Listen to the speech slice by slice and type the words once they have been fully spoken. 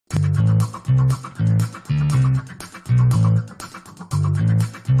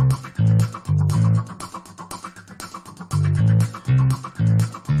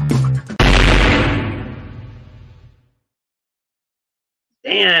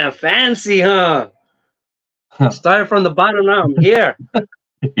Damn, fancy, huh? Started from the bottom, now I'm here.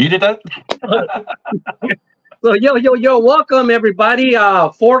 You did that? So, yo, welcome everybody.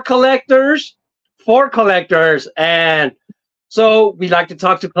 Four collectors. And so we like to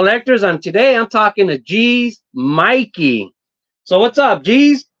talk to collectors, and today I'm talking to G's Mikey. So what's up,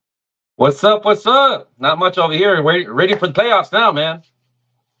 G's? What's up? Not much over here. We're ready for the playoffs now, man.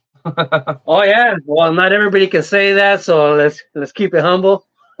 Oh yeah. Well, not everybody can say that, so let's keep it humble.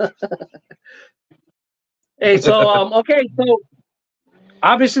 Hey, so okay, so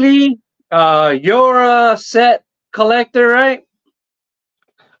obviously you're a set collector, right?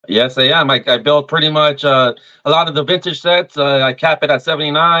 Yes, I am. I build pretty much a lot of the vintage sets. I cap it at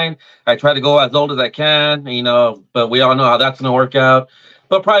 79. I try to go as old as I can, but we all know how that's going to work out.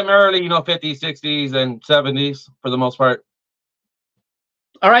 But primarily, 50s, 60s, and 70s for the most part.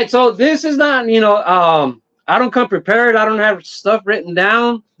 All right, so this is not, I don't come prepared. I don't have stuff written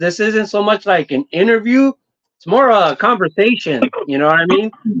down. This isn't so much like an interview. It's more a conversation, you know what I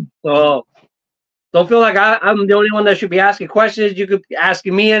mean? So don't feel like I'm the only one that should be asking questions. You could be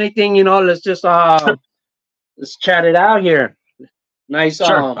asking me anything, let's just let's chat it out here. Nice.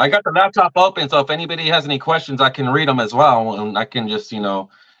 Sure. I got the laptop open, so if anybody has any questions, I can read them as well, and I can just,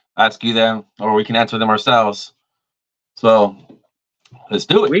 ask you them, or we can answer them ourselves. So let's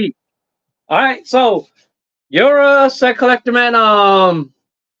do it. Sweet. All right, so you're a set collector, man.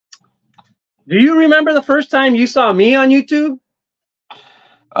 Do you remember the first time you saw me on YouTube?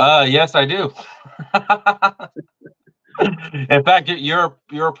 Yes, I do. In fact,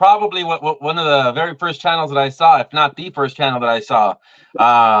 you're probably one of the very first channels that I saw, if not the first channel that I saw.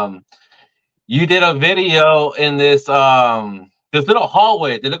 You did a video in this little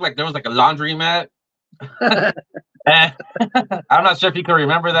hallway. It looked like there was like a laundry mat. And I'm not sure if you can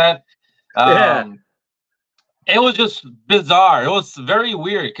remember that. Yeah. It was just bizarre. It was very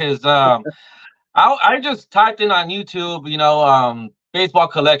weird because I just typed in on YouTube, baseball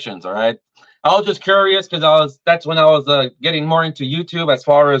collections. All right. I was just curious because that's when I was getting more into YouTube as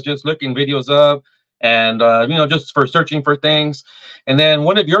far as just looking videos up and, just for searching for things. And then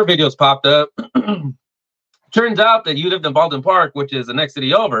one of your videos popped up. Turns out that you lived in Baldwin Park, which is the next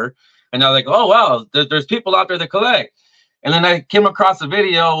city over. And I was like, oh, wow, there's people out there that collect. And then I came across a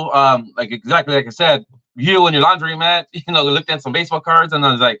video, exactly like I said, you and your laundromat, looked at some baseball cards. And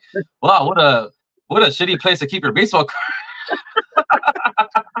I was like, wow, what a shitty place to keep your baseball cards.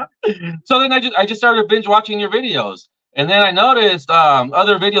 So then I just started binge watching your videos, and then I noticed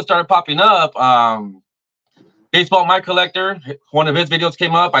other videos started popping up. Baseball My Collector, one of his videos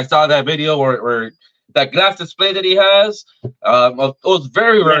came up. I saw that video where that glass display that he has. It was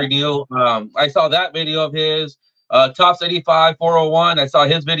very, very new. I saw that video of his. Tops 85 401. I saw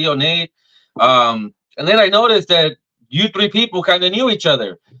his video, Nate. And then I noticed that you three people kind of knew each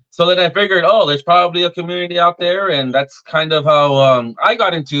other. So then I figured, oh, there's probably a community out there, and that's kind of how I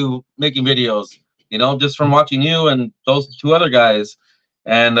got into making videos, just from watching you and those two other guys.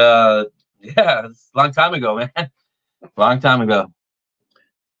 And yeah, it's a long time ago, man. Long time ago.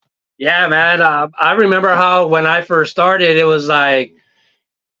 Yeah, man. I remember how when I first started, it was like,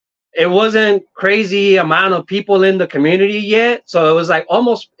 it wasn't crazy amount of people in the community yet. So it was like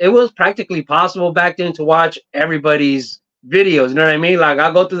it was practically possible back then to watch everybody's videos, you know what I mean? Like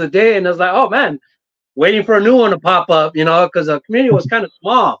I go through the day and it's like, oh man, waiting for a new one to pop up, because the community was kind of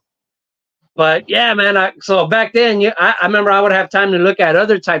small. But yeah, man, so back then, I remember I would have time to look at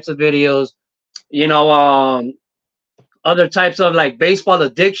other types of videos, other types of like baseball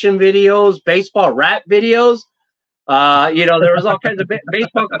addiction videos, baseball rap videos. There was all kinds of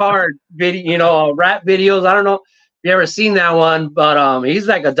baseball card video, rap videos. I don't know if you ever seen that one, but he's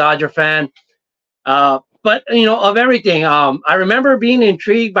like a Dodger fan. But of everything, I remember being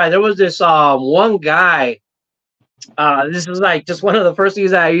intrigued by, there was this one guy. This was like just one of the first things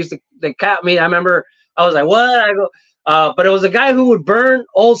that I used to cap me. I remember I was like, what? I go, but it was a guy who would burn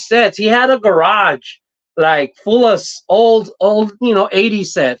old sets. He had a garage like full of old 80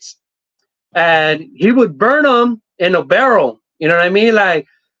 sets, and he would burn them in a barrel. You know what I mean? Like,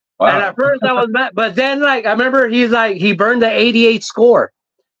 wow. And at first I was mad, but then like I remember he burned the 88 score.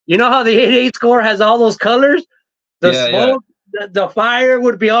 You know how the 88 score has all those colors? The smoke, the fire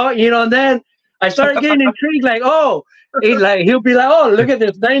would be all, and then I started getting intrigued, like, oh, he'll be like, oh, look at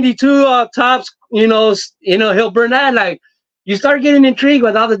this 92 tops, he'll burn that. Like, you start getting intrigued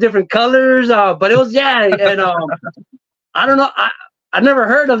with all the different colors, but it was, and I don't know, I never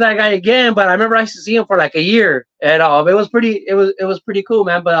heard of that guy again, but I remember I used to see him for like a year, and it was pretty cool,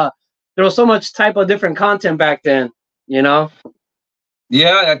 man. But there was so much type of different content back then, you know.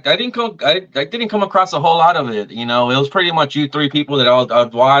 Yeah, I didn't come across a whole lot of it. You know, it was pretty much you three people that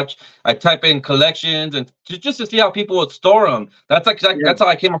I'd watch. I type in collections and just to see how people would store them. That's how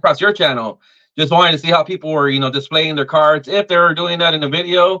I came across your channel. Just wanted to see how people were, you know, displaying their cards if they were doing that in the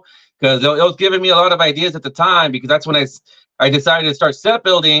video, because it was giving me a lot of ideas at the time. Because that's when I decided to start set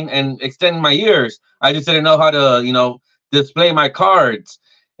building and extend my years. I just didn't know how to, you know, display my cards.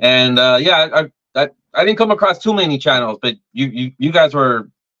 And yeah, I didn't come across too many channels, but you guys were,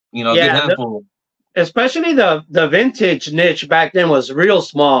 you know, a good handful. Especially the vintage niche back then was real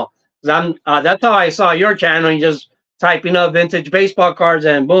small. That's how I saw your channel. You just typing up vintage baseball cards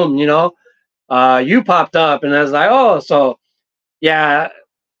and boom, you know, you popped up, and I was like, oh, so yeah.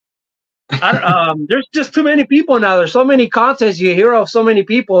 There's just too many people now. There's so many contests you hear of, so many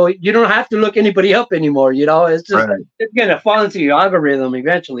people. You don't have to look anybody up anymore. You know, it's just it's gonna fall into your algorithm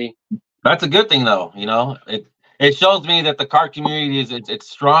eventually. That's a good thing, though. You know, it shows me that the card community it's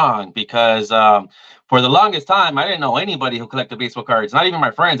strong, because for the longest time I didn't know anybody who collected baseball cards. Not even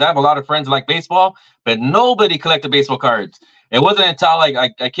my friends. I have a lot of friends who like baseball, but nobody collected baseball cards. It wasn't until like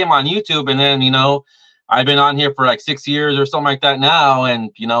I came on YouTube, and then, you know, I've been on here for like 6 years or something like that now,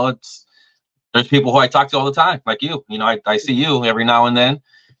 and you know, there's people who I talk to all the time, like you. You know, I see you every now and then,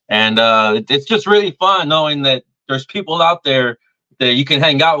 and it's just really fun knowing that there's people out there that you can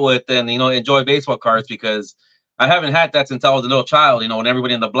hang out with and, you know, enjoy baseball cards, because I haven't had that since I was a little child, you know, when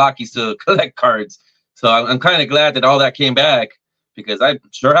everybody in the block used to collect cards. So I'm kind of glad that all that came back, because I'm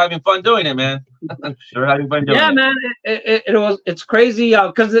sure having fun doing it, man. I'm sure having fun doing it. Yeah, man, it's crazy,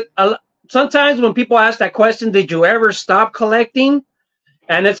 because sometimes when people ask that question, did you ever stop collecting?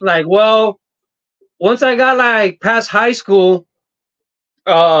 And it's like, well, once I got like past high school,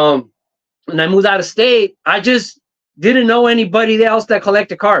 and I moved out of state, I just didn't know anybody else that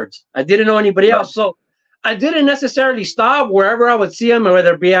collected cards. I didn't know anybody else. So I didn't necessarily stop. Wherever I would see them,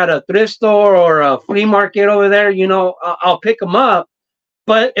 whether it be at a thrift store or a flea market over there, you know, I'll pick them up.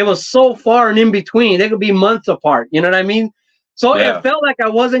 But it was so far and in between. They could be months apart. You know what I mean? So it felt like I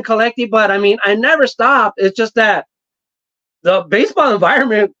wasn't collecting, but I mean, I never stopped. It's just that the baseball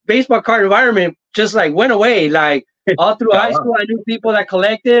card environment just like went away. Like all through high school, I knew people that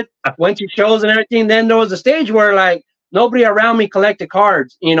collected, went to shows and everything. Then there was a stage where like nobody around me collected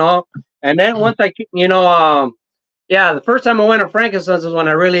cards, you know. And then once I, you know, the first time I went to Frankenstein's was when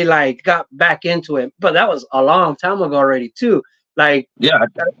I really like got back into it. But that was a long time ago already too. Like, yeah,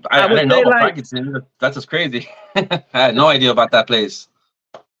 I didn't know about Frankenstein. That's just crazy. I had no idea about that place.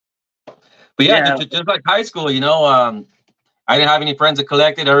 But yeah, just like high school, you know, I didn't have any friends that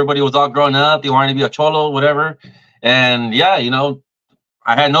collected. Everybody was all grown up. They wanted to be a cholo, whatever. And yeah, you know,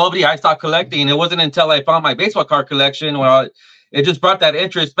 I had nobody. I stopped collecting. It wasn't until I found my baseball card collection where it just brought that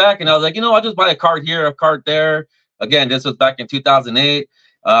interest back. And I was like, you know, I'll just buy a card here, a card there. Again, this was back in 2008.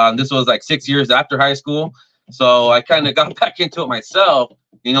 This was like 6 years after high school. So I kind of got back into it myself,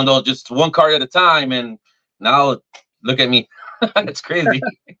 you know, just one card at a time. And now look at me. It's crazy.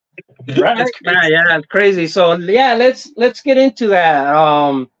 Right? It's crazy. Yeah, it's crazy. So yeah, let's get into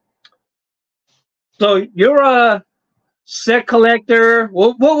that. So you're a set collector.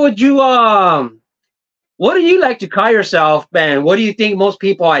 What would you what do you like to call yourself, Ben? What do you think most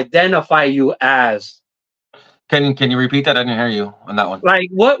people identify you as? Can you repeat that? I didn't hear you on that one.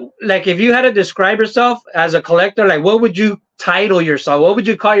 Like if you had to describe yourself as a collector, like what would you title yourself? What would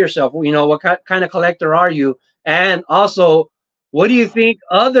you call yourself? You know, what kind of collector are you? And also, what do you think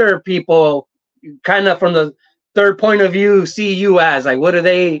other people kind of from the third point of view see you as? Like, what do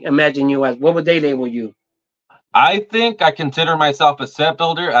they imagine you as? What would they label you? I think I consider myself a set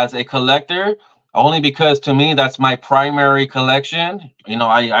builder as a collector, only because to me, that's my primary collection. You know,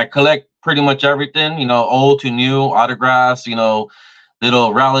 I collect pretty much everything, you know, old to new, autographs, you know,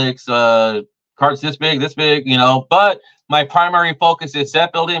 little relics, cards this big, you know, but my primary focus is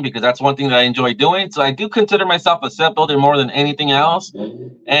set building because that's one thing that I enjoy doing. So I do consider myself a set builder more than anything else.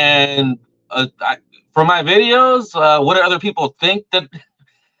 And for my videos, what do other people think that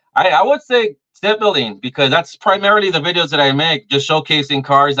I would say set building, because that's primarily the videos that I make, just showcasing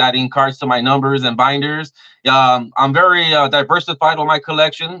cards, adding cards to my numbers and binders. I'm very diversified with my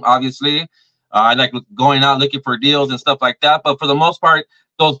collection, obviously. I like going out looking for deals and stuff like that. But for the most part,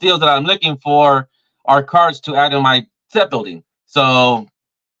 those deals that I'm looking for are cards to add in my set building. So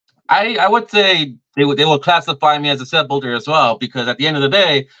I would say they will classify me as a set builder as well, because at the end of the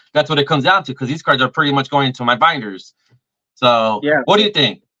day, that's what it comes down to, because these cards are pretty much going into my binders. So yeah. What do you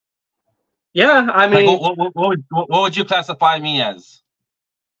think? Yeah, I mean, like, what would you classify me as?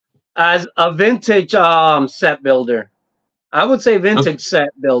 as a vintage set builder. I would say vintage set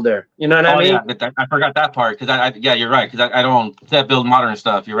builder. You know what I mean? Yeah, I forgot that part because yeah, you're right because I don't set build modern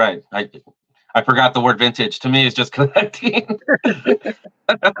stuff. You're right. I forgot the word vintage. To me, it's just collecting.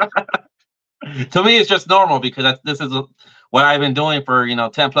 To me, it's just normal because this is what I've been doing for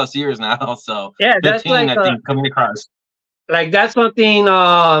 10 plus years now. So yeah, 15, that's like I think coming across. Like that's something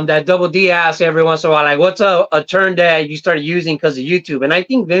that Double D asks every once in a while. Like, what's a term that you started using because of YouTube? And I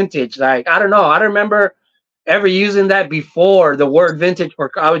think vintage. Like, I don't know. I don't remember ever using that before. The word vintage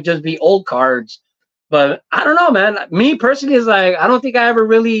for I would just be old cards. But I don't know, man. Me personally is like I don't think I ever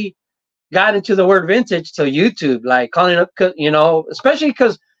really got into the word vintage till YouTube. Like calling up, especially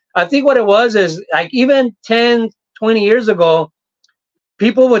because I think what it was is like even 10, 20 years ago,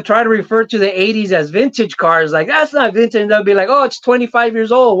 people would try to refer to the 80s as vintage cars. Like, that's not vintage. They'll be like, oh, it's 25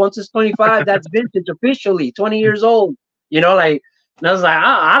 years old. Once it's 25, that's vintage officially, 20 years old. And I was like,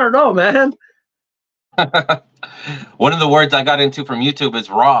 I don't know, man. One of the words I got into from YouTube is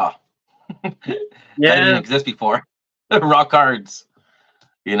raw. Yeah. That didn't exist before. Raw cards.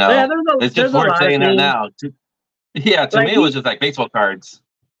 Yeah, it's just worth saying that now. Yeah, to me, it was just like baseball cards.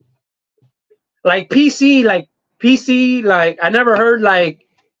 Like PC, I never heard like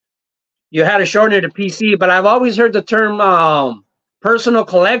you had to shorten it to PC, but I've always heard the term personal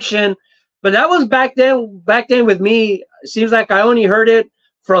collection. But that was back then. Back then with me, it seems like I only heard it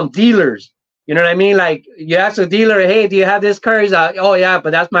from dealers. You know what I mean? Like you ask a dealer, hey, do you have this car? He's like, oh yeah, but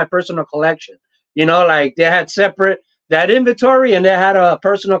that's my personal collection. Like they had separate that inventory and they had a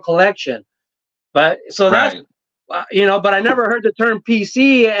personal collection. But so that's but I never heard the term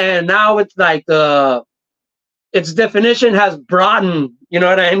PC, and now it's like its definition has broadened, you know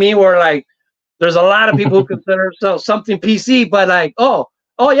what I mean? Where like there's a lot of people who consider something PC, but like, oh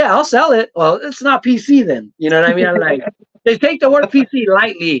yeah, I'll sell it. Well, it's not PC then. You know what I mean? I'm like, they take the word PC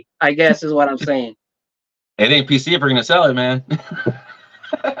lightly, I guess is what I'm saying. It ain't PC if we're gonna sell it, man.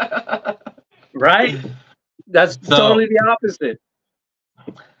 Right? That's totally the opposite.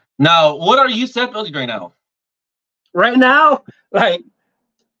 Now, what are you set building right now? Right now, like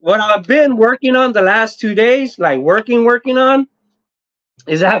what I've been working on the last 2 days, like working on,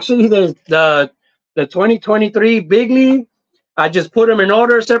 is actually the 2023 Big League. I just put them in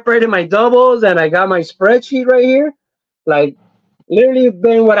order, separated my doubles, and I got my spreadsheet right here. Like literally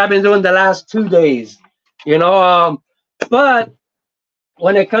been what I've been doing the last 2 days, But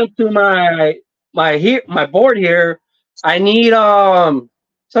when it comes to my board here, I need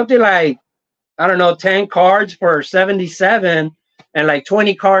something like, I don't know, 10 cards for 77 and like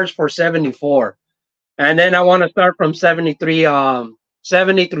 20 cards for 74. And then I want to start from 70 through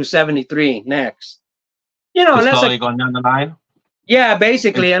 73 next. Unless slowly going down the line. Yeah,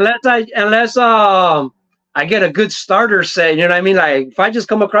 basically, unless I get a good starter set, you know what I mean? Like if I just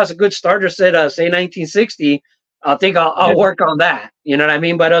come across a good starter set, say 1960, I'll work on that. You know what I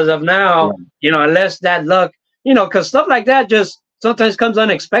mean? But as of now, unless that luck, because stuff like that just sometimes comes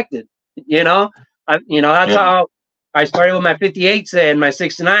unexpected. That's how I started with my 58 set, and my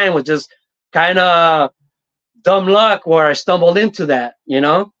 69 was just kind of dumb luck where I stumbled into that.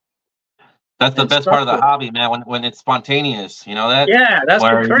 That's the best part of the hobby, man. When it's spontaneous, that. Yeah, that's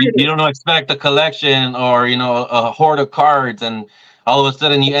where you don't expect a collection or a hoard of cards, and all of a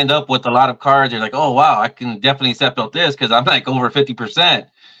sudden you end up with a lot of cards. You're like, oh wow, I can definitely set build this because I'm like over 50%.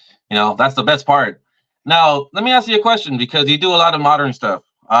 That's the best part. Now, let me ask you a question because you do a lot of modern stuff.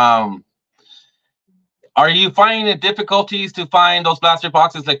 Are you finding it difficulties to find those blaster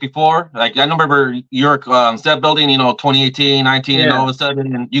boxes like before? Like I remember your set building, 2018, 19, and all of a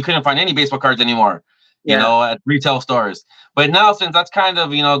sudden and you couldn't find any baseball cards anymore, at retail stores. But now since that's kind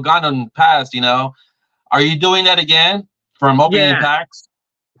of, gone and past, are you doing that again from opening packs?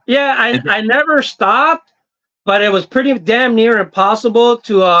 Yeah, I never stopped, but it was pretty damn near impossible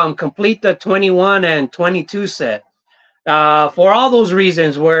to complete the 21 and 22 set for all those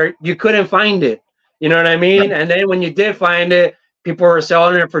reasons where you couldn't find it. You know what I mean? And then when you did find it, people were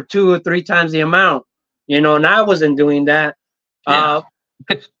selling it for 2 or 3 times the amount. And I wasn't doing that. Yeah.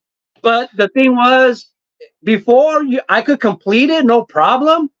 But the thing was, before I could complete it, no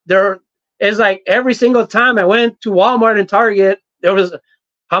problem. There is like every single time I went to Walmart and Target, there was,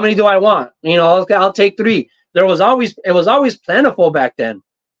 how many do I want? I'll take 3. It was always plentiful back then.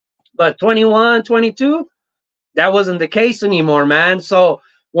 But 21, 22, that wasn't the case anymore, man. So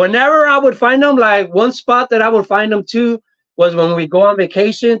whenever I would find them, like one spot that I would find them to was when we go on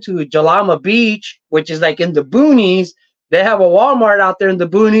vacation to Jalama Beach, which is like in the boonies. They have a Walmart out there in the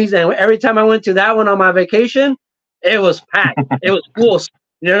boonies, and every time I went to that one on my vacation, it was packed. It was full.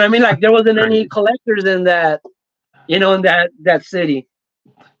 You know what I mean? Like there wasn't any collectors in that, in that city.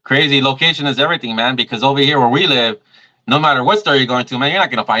 crazy. Location is everything, man. Because over here where we live, no matter what store you're going to, man, you're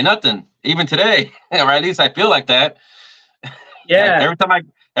not gonna find nothing. Even today, or at least I feel like that. Yeah.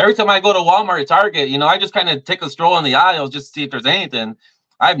 Every time I go to Walmart or Target, you know, I just kind of take a stroll in the aisles just to see if there's anything.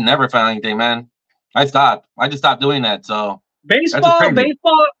 I've never found anything, man. I just stopped doing that. So baseball,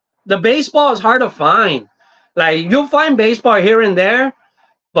 the baseball is hard to find. Like you'll find baseball here and there,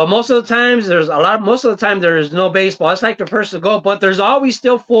 but most of the times most of the time there is no baseball. It's like the first to go, but there's always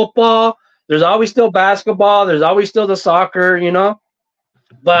still football. There's always still basketball. There's always still the soccer, you know.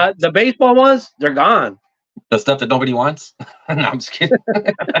 But the baseball ones, they're gone. The stuff that nobody wants. No, I'm just kidding.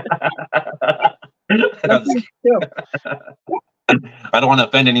 I don't want to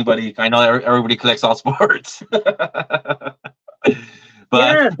offend anybody. I know everybody collects all sports. But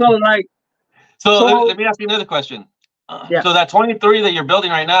yeah, so let me ask you another question. Yeah. So that 23 that you're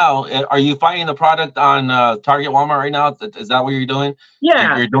building right now, are you finding the product on Target, Walmart right now? Is that what you're doing?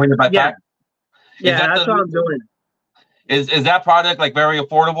 Yeah. You're doing it by pack? Yeah, that's what I'm doing. Is that product like very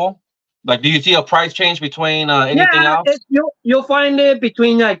affordable? Like, do you see a price change between anything else? You'll find it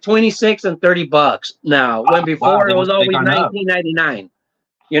between like $26 and $30 now. When before it was always $19.99.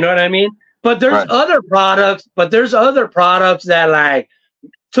 You know what I mean? But there's other products. But there's other products that like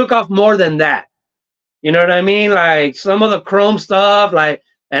took off more than that. You know what I mean? Like some of the chrome stuff, like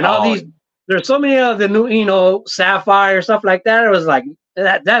all these. There's so many of the new, you know, sapphire stuff like that. It was like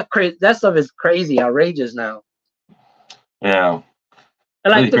that crazy. That stuff is crazy, outrageous now. Yeah.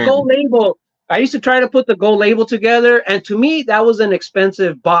 And like the gold label, I used to try to put the gold label together, and to me that was an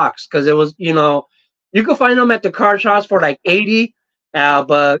expensive box because it was, you know, you could find them at the card shops for like 80,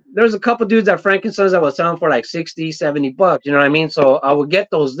 but there's a couple dudes at Frankenstein's that was selling for like 60, 70 bucks. You know what I mean? So I would get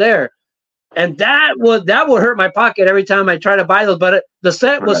those there, and that would hurt my pocket every time I try to buy those. But the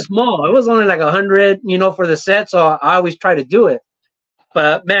set was small; it was only like 100, you know, for the set. So I always try to do it.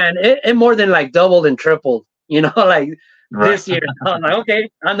 But man, it more than like doubled and tripled. You know, like. This year, I'm like, okay,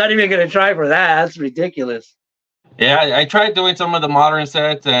 I'm not even gonna try for that. That's ridiculous. Yeah, I tried doing some of the modern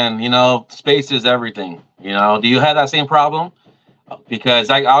sets, and you know, space is everything. You know, do you have that same problem? Because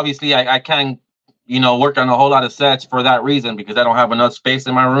I can't, you know, work on a whole lot of sets for that reason because I don't have enough space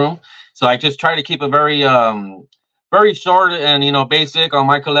in my room. So I just try to keep it very, very short and you know, basic on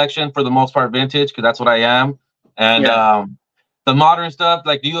my collection for the most part, vintage because that's what I am. And the modern stuff,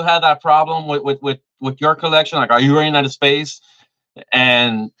 like, do you have that problem with your collection? Like, are you running out of space?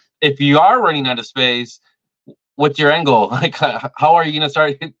 And if you are running out of space, what's your end goal? Like, how are you going to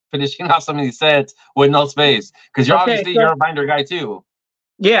start finishing off some of these sets with no space? Because you're a binder guy too.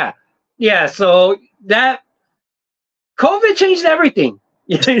 Yeah. Yeah. So that COVID changed everything.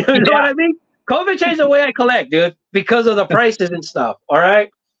 You know what I mean? COVID changed the way I collect, dude, because of the prices and stuff. All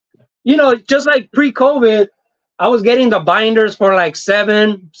right. You know, just like pre-COVID, I was getting the binders for like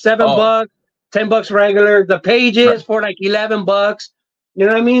 $7 bucks, $10 regular. The pages for like $11. You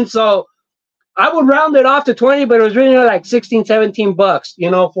know what I mean? So I would round it off to 20, but it was really like 16, 17 bucks, you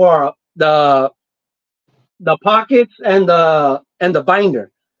know, for the pockets and the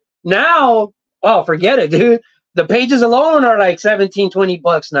binder. Now, oh, forget it, dude. The pages alone are like 17, 20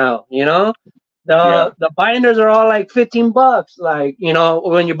 bucks now, you know? The binders are all like 15 bucks, like, you know,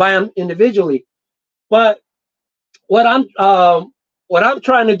 when you buy them individually. But what I'm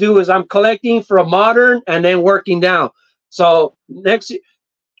trying to do is I'm collecting from modern and then working down. So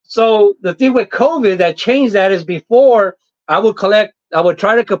the thing with COVID that changed that is before I would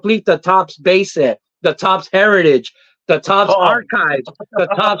try to complete the Topps base set, the Topps Heritage, the Topps Archives, the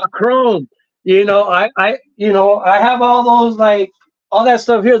Topps Chrome. You know, I have all those, like all that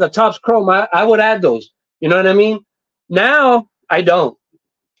stuff here, the Topps Chrome. I would add those. You know what I mean? Now I don't.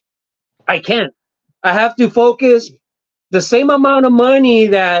 I can't. I have to focus the same amount of money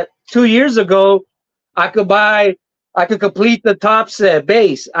that 2 years ago I could complete the top set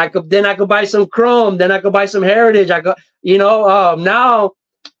base. I could buy some Chrome, then I could buy some Heritage. Now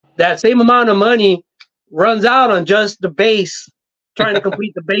that same amount of money runs out on just the base, trying to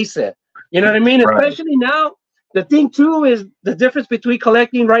complete the base set. You know what I mean? Right. Especially now, the thing too is the difference between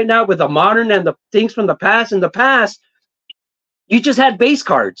collecting right now with the modern and the things from the past. In the past, you just had base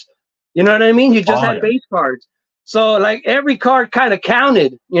cards. You know what I mean? You just had base cards. So like every card kind of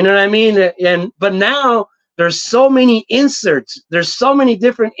counted, you know what I mean? But now there's so many inserts. There's so many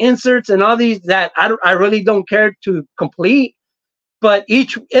different inserts and all these that I really don't care to complete. But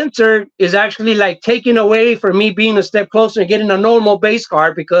each insert is actually like taken away from me being a step closer and getting a normal base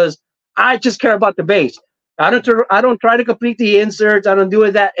card because I just care about the base. I don't try to complete the inserts. I don't do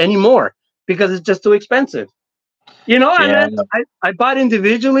that anymore because it's just too expensive. You know, I bought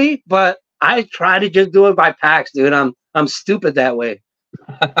individually, but I try to just do it by packs, dude. I'm stupid that way.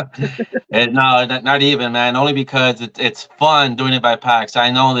 And no, not even, man. Only because it's fun doing it by packs.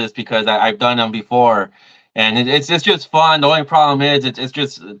 I know this because I've done them before, and it's just fun. The only problem is it's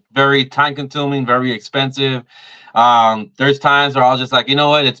just very time consuming, very expensive. There's times where I was just like, you know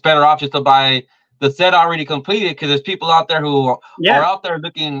what, it's better off just to buy the set already completed, because there's people out there who are out there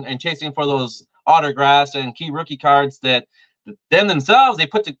looking and chasing for those autographs and key rookie cards that them themselves they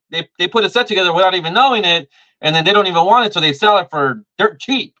put a set together without even knowing it, and then they don't even want it, so they sell it for dirt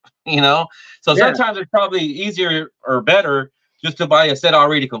cheap, you know. So sometimes it's probably easier or better just to buy a set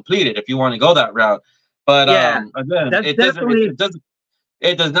already completed if you want to go that route. But again,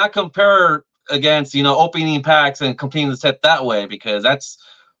 it does not compare against, you know, opening packs and completing the set that way, because that's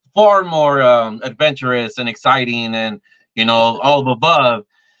far more adventurous and exciting and, you know, all of above.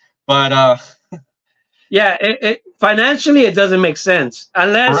 But yeah, financially it doesn't make sense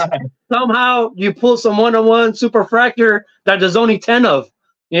unless somehow you pull some one-on-one superfractor that there's only 10 of,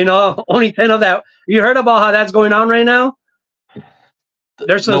 you know, only 10 of that. You heard about how that's going on right now?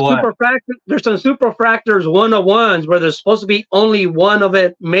 There's some superfractors one-on-ones where there's supposed to be only one of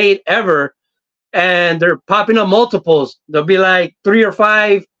it made ever, and they're popping up multiples. There'll be like 3 or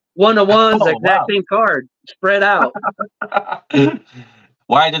 5 one-on-ones, exact same card spread out.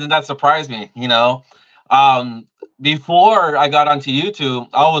 Why didn't that surprise me? You know, before I got onto YouTube,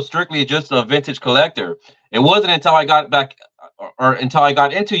 I was strictly just a vintage collector. It wasn't until I got back or until I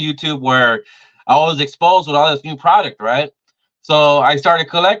got into YouTube where I was exposed with all this new product, right? So I started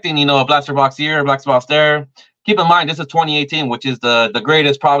collecting, you know, a blaster box here, a blaster box there. Keep in mind, this is 2018, which is the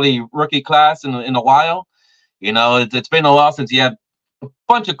greatest probably rookie class in a while. You know, it's been a while since you had a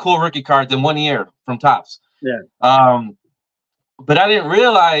bunch of cool rookie cards in 1 year from Topps. Yeah. But I didn't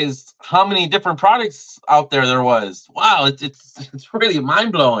realize how many different products out there was. Wow, it's really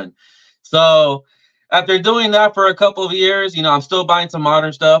mind blowing. So after doing that for a couple of years, you know, I'm still buying some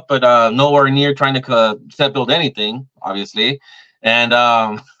modern stuff, but nowhere near trying to set build anything, obviously,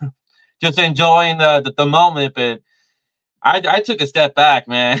 and just enjoying the moment. But I took a step back,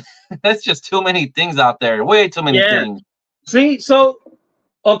 man. That's just too many things out there. Way too many things. See, so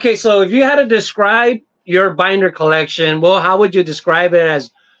okay, so if you had to describe your binder collection, well, how would you describe it? As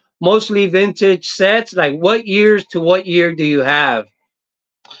mostly vintage sets? Like what years to what year do you have?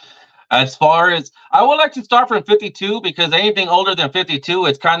 As far as, I would like to start from 52, because anything older than 52,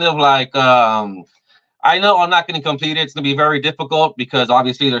 it's kind of like, I know I'm not going to complete it. It's going to be very difficult because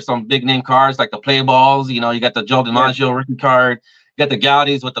obviously there's some big name cards like the play balls. You know, you got the Joe DiMaggio rookie card, you got the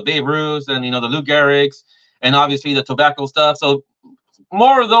Gaudis with the Babe Ruths, and, you know, the Lou Gehrig's, and obviously the tobacco stuff. So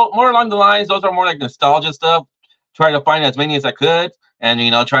more along the lines, those are more like nostalgia stuff. Try to find as many as I could, and,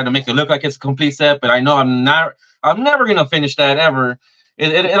 you know, try to make it look like it's a complete set. But I know I'm never going to finish that ever.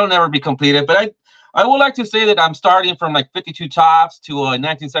 It'll never be completed. But I would like to say that I'm starting from like 52 Topps to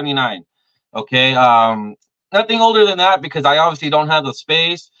 1979. Okay, nothing older than that, because I obviously don't have the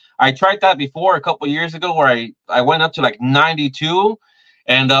space. I tried that before a couple years ago where I went up to like 92,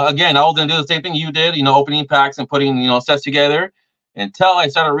 and again, I was gonna do the same thing you did, you know, opening packs and putting, you know, sets together, until I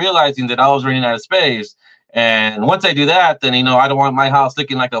started realizing that I was running out of space. And once I do that, then, you know, I don't want my house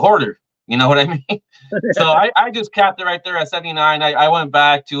looking like a hoarder. You know what I mean? So I just capped it right there at 79. I went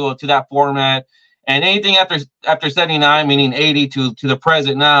back to that format, and anything after 79, meaning 80 to the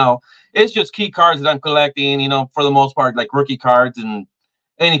present now, it's just key cards that I'm collecting, you know, for the most part, like rookie cards and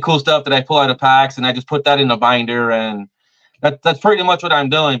any cool stuff that I pull out of packs, and I just put that in a binder, and that's pretty much what I'm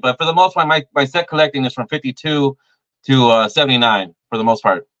doing. But for the most part, my set collecting is from 52 to 79 for the most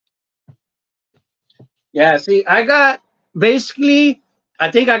part. Yeah, see, I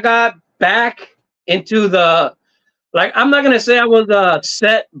think I got back into the, like, I'm not going to say I was a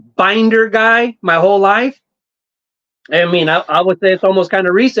set binder guy my whole life. I mean, I would say it's almost kind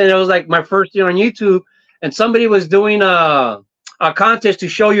of recent. It was like my first year on YouTube, and somebody was doing a contest to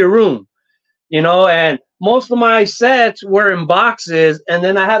show your room, you know, and most of my sets were in boxes, and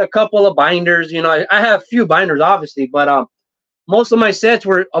then I had a couple of binders. You know, I have a few binders, obviously, but most of my sets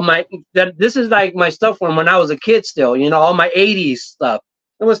were on this is like my stuff from when I was a kid still, you know, all my 80s stuff.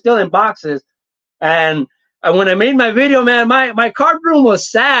 It was still in boxes. And when I made my video, man, my card room was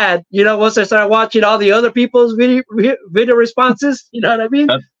sad, you know, once I started watching all the other people's video responses, you know what I mean?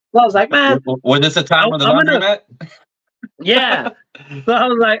 So I was like, man. Was this a time when the laundromat? Yeah. So I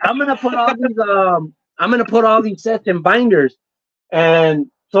was like, I'm gonna put all these sets in binders. And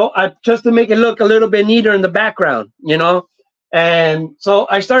so just to make it look a little bit neater in the background, you know. And so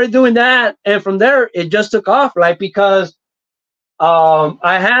I started doing that, and from there it just took off, like, because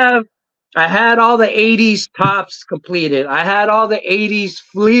I had all the 80s Topps completed. I had all the 80s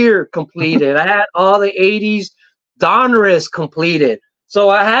Fleer completed. I had all the 80s Donruss completed. So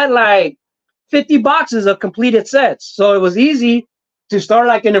I had like 50 boxes of completed sets. So it was easy to start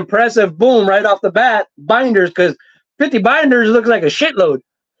like an impressive boom right off the bat, binders, because 50 binders looks like a shitload.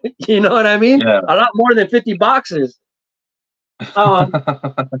 You know what I mean? Yeah. A lot more than 50 boxes.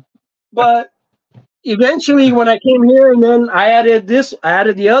 But eventually when I came here and then I added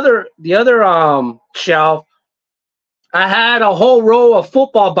the other shelf, I had a whole row of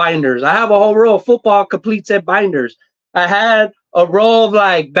football binders. I have a whole row of football complete set binders. I had a row of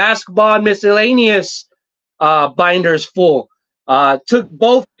like basketball and miscellaneous binders full. I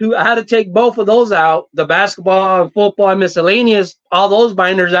had to take both of those out, the basketball and football and miscellaneous, all those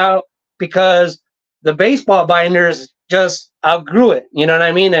binders out, because the baseball binders just outgrew it. You know what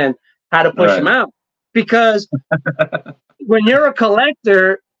I mean? And had to push them out. Because when you're a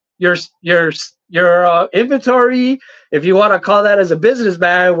collector, your inventory, if you want to call that as a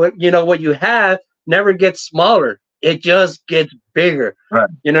businessman, what you have never gets smaller. It just gets bigger. Right.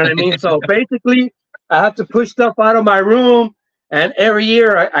 You know what I mean? So basically, I have to push stuff out of my room, and every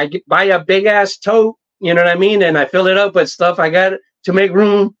year I buy a big ass tote. You know what I mean? And I fill it up with stuff I got to make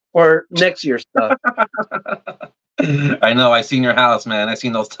room for next year's stuff. I know. I seen your house, man. I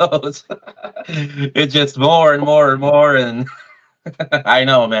seen those totes. It's just more and more and more, and I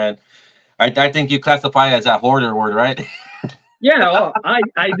know, man. I think you classify as a hoarder word, right? Yeah,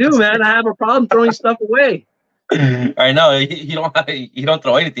 I do, man. I have a problem throwing stuff away. I know you don't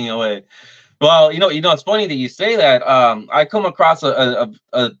throw anything away. Well, it's funny that you say that. I come across a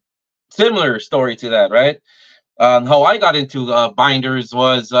similar story to that, right? How I got into binders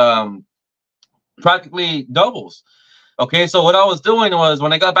was practically doubles. Okay, so what I was doing was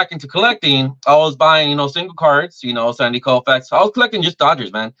when I got back into collecting, I was buying, single cards, Sandy Koufax. I was collecting just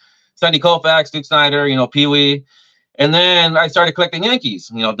Dodgers, man. Sandy Koufax, Duke Snider, Pee Wee. And then I started collecting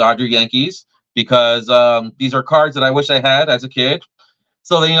Yankees, Dodger Yankees, because these are cards that I wish I had as a kid.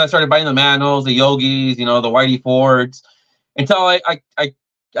 So then, I started buying the Manos, the Yogis, the Whitey Fords, until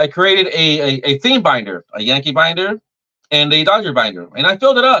I created a theme binder, a Yankee binder, and a Dodger binder. And I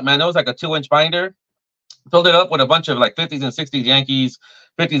filled it up, man. It was like a 2-inch binder. Filled it up with a bunch of like 50s and 60s Yankees,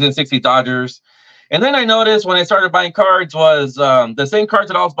 50s and 60s Dodgers. And then I noticed when I started buying cards was the same cards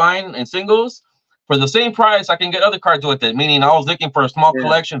that I was buying in singles, for the same price, I can get other cards with it, meaning I was looking for small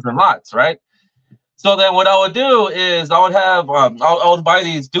collections and lots, right? So then what I would do is I would have, I would buy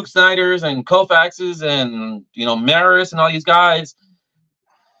these Duke Snyders and Koufaxes and, Maris and all these guys,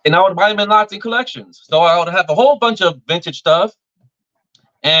 and I would buy them in lots and collections. So I would have a whole bunch of vintage stuff.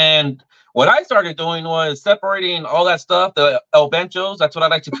 And what I started doing was separating all that stuff, the El Benchos, that's what I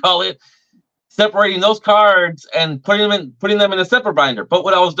like to call it, separating those cards and putting them in a separate binder. But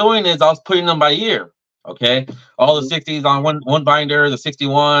what I was doing is I was putting them by year. Okay, all the 60s on one binder, the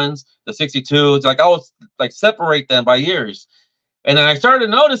 61s, the 62s. Like I was like separate them by years, and then I started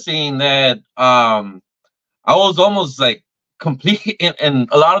noticing that I was almost like complete in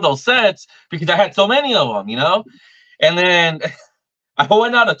a lot of those sets because I had so many of them, And then I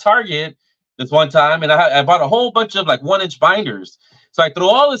went out of Target this one time, and I bought a whole bunch of like 1-inch binders. So I threw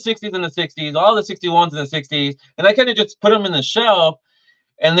all the 60s in the 60s, all the 61s in the 60s, and I kind of just put them in the shelf.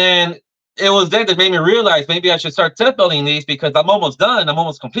 And then it was then that made me realize maybe I should start set building these because I'm almost done. I'm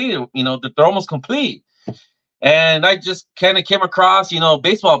almost completed. They're almost complete. And I just kind of came across,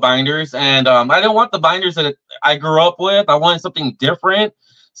 baseball binders. And I didn't want the binders that I grew up with. I wanted something different.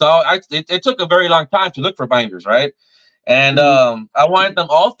 So it took a very long time to look for binders, right? And I wanted them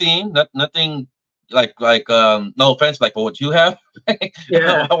all themed, nothing like no offense, like what you have.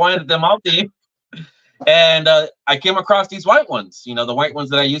 Yeah. I wanted them all themed. And I came across these white ones, the white ones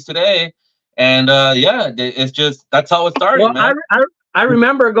that I use today. And it's just, that's how it started, well, man. I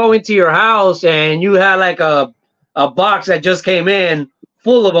remember going to your house and you had like a box that just came in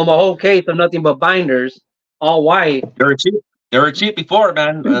full of them, a whole case of nothing but binders, all white. They were cheap before,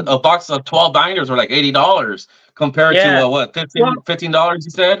 man. A box of 12 binders were like $80 compared to what, $15 you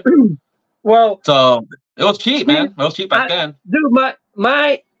said? Well, so it was cheap, man. It was cheap back then. Dude,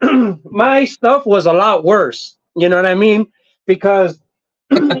 my my stuff was a lot worse. You know what I mean? Because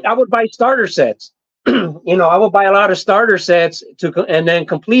I would buy starter sets. I would buy a lot of starter sets and then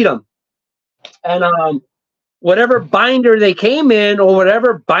complete them. And whatever binder they came in, or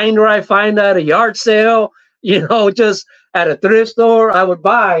whatever binder I find at a yard sale, just at a thrift store, I would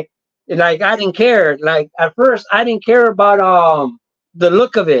buy. Like I didn't care. Like at first, I didn't care about the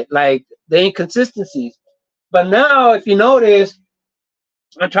look of it, like the inconsistencies. But now, if you notice,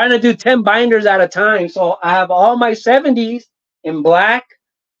 I'm trying to do 10 binders at a time. So I have all my 70s in black,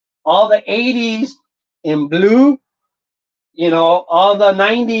 all the 80s in blue, all the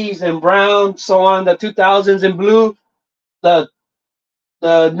 90s in brown, so on, the 2000s in blue, the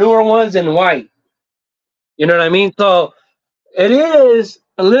the newer ones in white. You know what I mean? So it is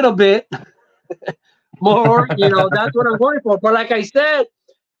a little bit more, you know, that's what I'm going for. But like I said,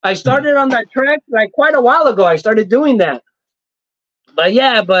 I started on that track like quite a while ago. I started doing that. But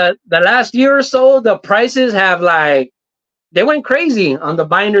yeah, but the last year or so, the prices have like, they went crazy on the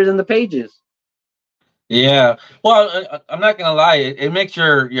binders and the pages. Yeah, well, I'm not gonna lie. It makes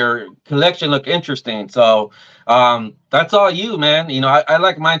your collection look interesting. So, that's all you, man. You know, I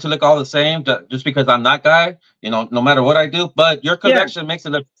like mine to look all the same, just because I'm that guy. You know, no matter what I do. But your Yeah. collection makes it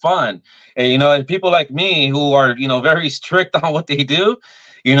look fun. And you know, and people like me who are very strict on what they do.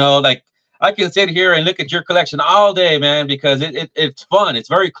 You know, like I can sit here and look at your collection all day, man, because it's fun. It's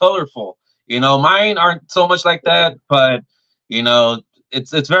very colorful. You know, mine aren't so much like that, but you know,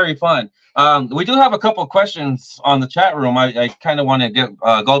 it's very fun. We do have a couple questions on the chat room. I kind of want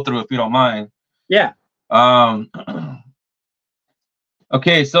to go through if you don't mind. Yeah.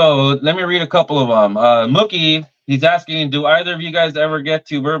 Okay, so let me read a couple of them. Mookie, he's asking, do either of you guys ever get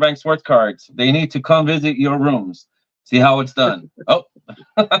to Burbank Sports Cards? They need to come visit your rooms, see how it's done. Oh,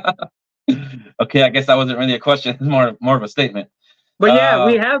 okay. I guess that wasn't really a question. It's more of a statement. But yeah,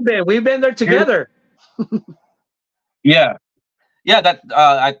 we have been. We've been there together. Yeah.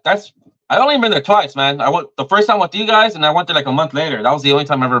 That's. I only been there twice, man. I went the first time with you guys, and I went there like a month later. That was the only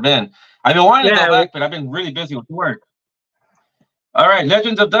time I've ever been. I've been wanting to go back, but I've been really busy with work. All right,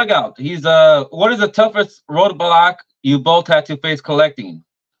 Legends of Dugout. He's what is the toughest roadblock you both had to face collecting?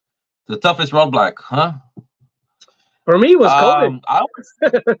 The toughest roadblock, huh? For me, it was COVID.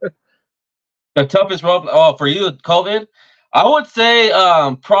 The toughest roadblock. Oh, for you, COVID. I would say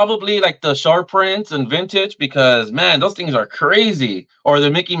probably like the sharp prints and vintage, because man, those things are crazy. Or the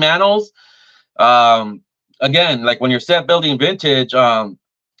Mickey Mantles. Again, like when you're set building vintage, I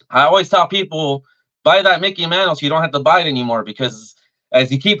always tell people, buy that Mickey Mantle so you don't have to buy it anymore, because as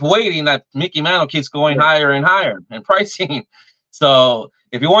you keep waiting, that Mickey Mantle keeps going higher and higher in pricing. So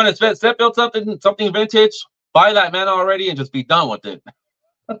if you want to set build something vintage, buy that mantle already and just be done with it.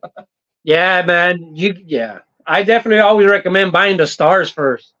 Yeah, man. I definitely always recommend buying the stars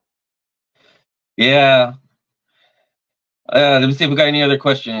first. Yeah. Let me see if we got any other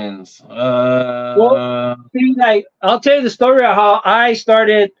questions. Well, see, like, I'll tell you the story of how I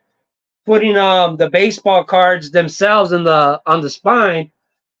started putting the baseball cards themselves on the spine,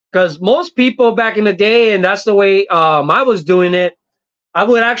 because most people back in the day, and that's the way I was doing it, I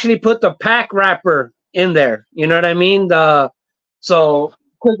would actually put the pack wrapper in there. You know what I mean? So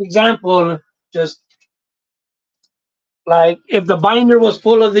quick example, just like if the binder was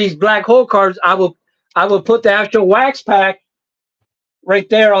full of these black hole cards, I would put the actual wax pack right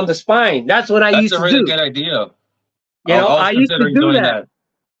there on the spine. That's what I used to do. That's a really good idea. You know, I used to do that.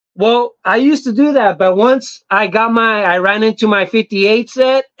 Well, I used to do that, but once I ran into my 58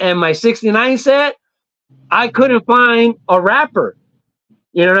 set and my 69 set, I couldn't find a wrapper.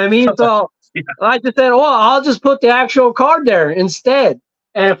 You know what I mean? So yeah. I just said, well, I'll just put the actual card there instead.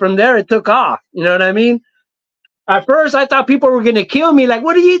 And from there, it took off. You know what I mean? At first, I thought people were going to kill me. Like,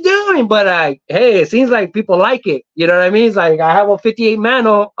 what are you doing? But hey, it seems like people like it. You know what I mean? It's like I have a 58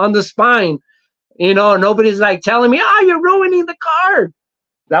 Mantle on the spine. You know, nobody's like telling me, oh, you're ruining the card.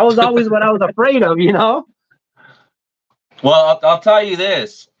 That was always what I was afraid of, you know? Well, I'll tell you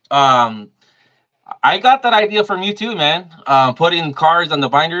this. I got that idea from you too, man. Putting cards on the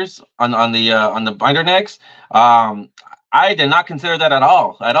binders, on the binder necks. I did not consider that at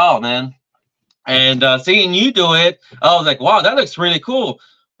all, man. And seeing you do it, I was like, wow, that looks really cool.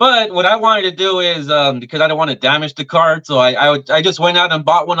 But what I wanted to do is, because I don't want to damage the card, so I just went out and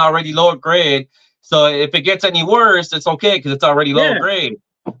bought one already lower grade. So if it gets any worse, it's okay because it's already lower grade.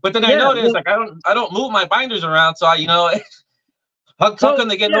 But then I noticed, like, I don't move my binders around, so how can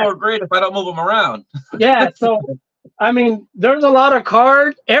they get lower grade if I don't move them around? Yeah, so I mean, there's a lot of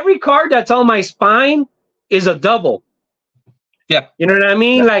cards. Every card that's on my spine is a double. Yeah, you know what I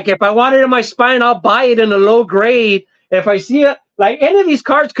mean. Yeah. Like if I want it on my spine, I'll buy it in a low grade. If I see it, like any of these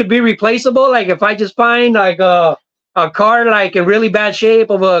cards could be replaceable. Like if I just find like a card like in really bad shape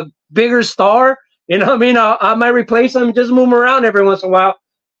of a bigger star, you know what I mean? I might replace them, just move them around every once in a while.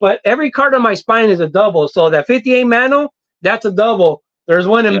 But every card on my spine is a double. So that 58 Mantle, that's a double. There's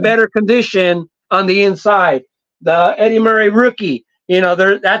one in better condition on the inside. The Eddie Murray rookie,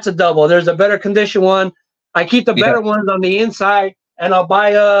 that's a double. There's a better condition one. I keep the better ones on the inside, and I'll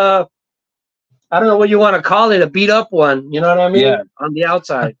buy I don't know what you want to call it, a beat up one. You know what I mean? Yeah. On the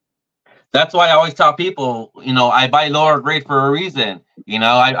outside. That's why I always tell people, you know, I buy lower grade for a reason. You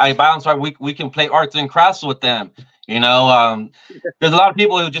know, I buy them so we can play arts and crafts with them. You know, there's a lot of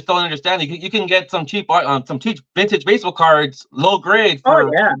people who just don't understand. You can get some cheap vintage baseball cards, low grade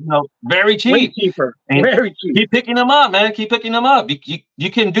for very cheap. Way cheaper. And very cheap. Keep picking them up, man. Keep picking them up.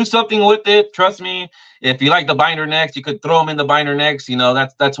 You can do something with it. Trust me. If you like the binder necks, you could throw them in the binder necks. You know,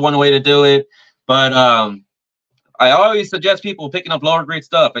 that's one way to do it. But I always suggest people picking up lower grade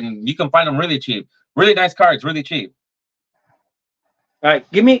stuff, and you can find them really cheap. Really nice cards, really cheap. All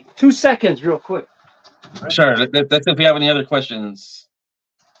right, give me 2 seconds real quick. Sure. Let's see if we have any other questions.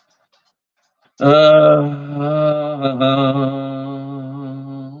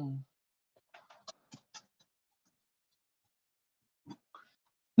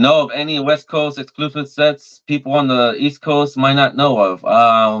 Know of any West Coast exclusive sets people on the East Coast might not know of?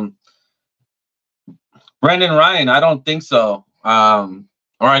 Brendan Ryan, I don't think so. Or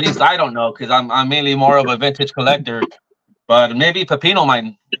at least I don't know, because I'm mainly more of a vintage collector. But maybe Pepino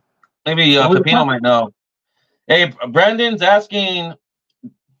might. Maybe Pepino might know. Hey, Brandon's asking,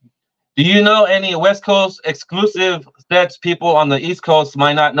 do you know any West Coast exclusive sets people on the East Coast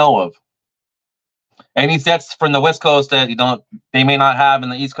might not know of? Any sets from the West Coast that they may not have in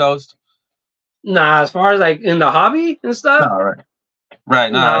the East Coast? Nah, as far as like in the hobby and stuff. No,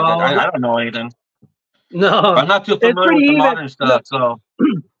 right. No, I don't know anything. No, I'm not too familiar with the modern stuff. So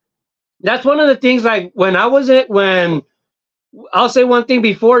that's one of the things. Like when I'll say one thing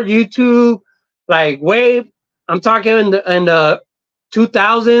before YouTube, like I'm talking in the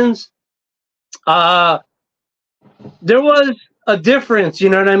 2000s. There was a difference, you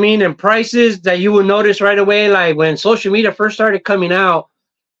know what I mean, in prices that you would notice right away, like when social media first started coming out.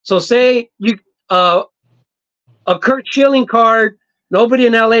 So say you a Kurt Schilling card, nobody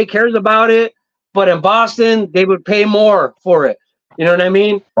in LA cares about it, but in Boston they would pay more for it. You know what I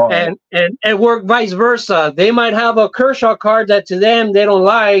mean? Oh. And it worked vice versa. They might have a Kershaw card that to them they don't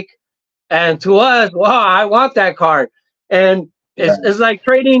like, and to us, wow, I want that card. And it's like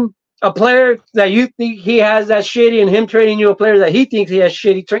trading a player that you think he has that shitty, and him trading you a player that he thinks he has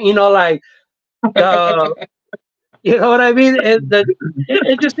shitty. You know, like, you know what I mean?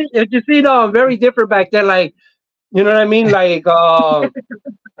 It just very different back then. Like, you know what I mean? Like,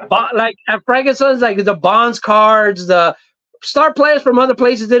 like at Frankenstein's, like the Bonds cards, the star players from other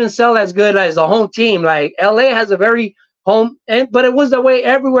places didn't sell as good as the home team. Like LA has a very but it was that way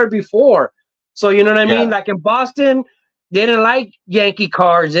everywhere before. So you know what I mean? Like in Boston, they didn't like Yankee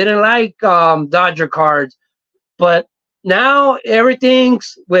cards, they didn't like Dodger cards. But now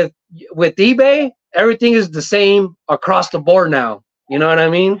everything's with eBay, everything is the same across the board now. You know what I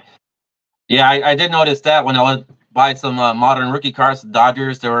mean? Yeah, I did notice that when I would buy some modern rookie cards, the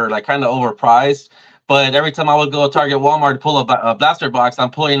Dodgers, they were like kind of overpriced. But every time I would go to Target, Walmart to pull a blaster box, I'm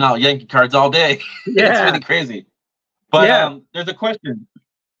pulling out Yankee cards all day. Yeah. It's really crazy. But there's a question.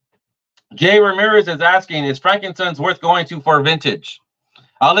 Jay Ramirez is asking, is Frankenstein's worth going to for vintage?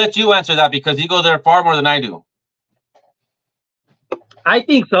 I'll let you answer that because you go there far more than I do. I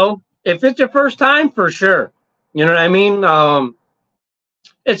think so. If it's your first time, for sure. You know what I mean?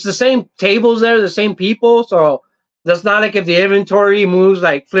 It's the same tables there, the same people. So that's not like if the inventory moves,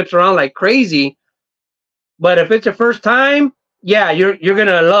 like flips around like crazy. But if it's your first time, yeah, you're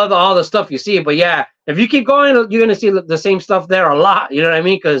gonna love all the stuff you see. But yeah, if you keep going, you're gonna see the same stuff there a lot. You know what I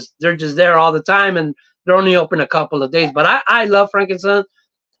mean? Because they're just there all the time, and they're only open a couple of days. But I love Frankenstein.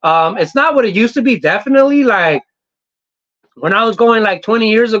 It's not what it used to be. Definitely, like when I was going like 20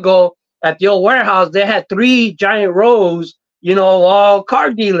 years ago at the old warehouse, they had 3 giant rows. You know, all car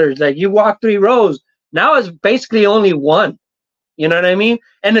dealers. Like you walk 3 rows. Now it's basically only 1. You know what I mean?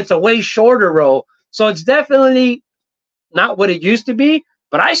 And it's a way shorter row. So it's definitely not what it used to be,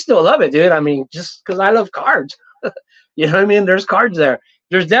 but I still love it, dude. I mean, just because I love cards. You know what I mean? There's cards there.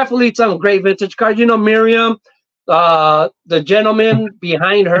 There's definitely some great vintage cards. You know, Miriam, the gentleman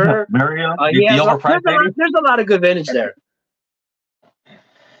behind her. Miriam, there's a lot of good vintage there.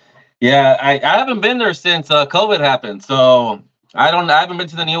 Yeah, I haven't been there since COVID happened, so I haven't been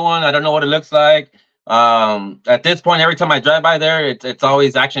to the new one. I don't know what it looks like. At this point, every time I drive by there, it's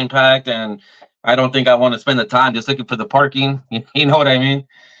always action packed, and I don't think I want to spend the time just looking for the parking. You know what I mean?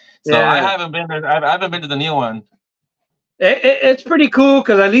 So yeah. I haven't been there. I haven't been to the new one. It's pretty cool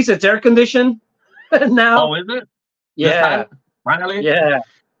because at least it's air conditioned now. Oh, is it? Yeah. Finally? Yeah.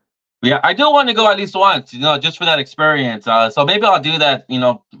 Yeah, I do want to go at least once, you know, just for that experience. So maybe I'll do that, you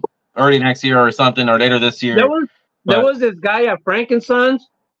know, early next year or something, or later this year. There was this guy at Frankenstein's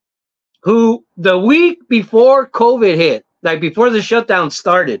who the week before COVID hit, like before the shutdown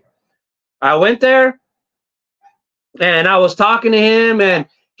started, I went there and I was talking to him, and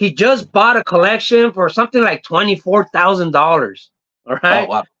he just bought a collection for something like $24,000. All right.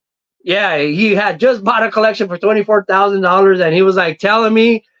 Oh, wow. Yeah, he had just bought a collection for $24,000, and he was like telling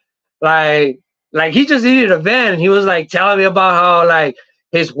me, like he just needed a van. And he was like telling me about how like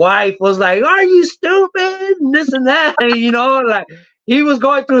his wife was like, "Are you stupid?" and this and that. And, you know, like he was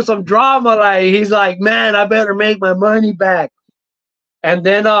going through some drama. Like he's like, "Man, I better make my money back." And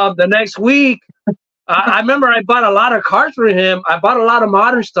then the next week, I remember I bought a lot of cards for him. I bought a lot of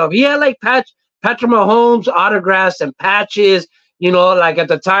modern stuff. He had like Patrick Mahomes autographs and patches. You know, like at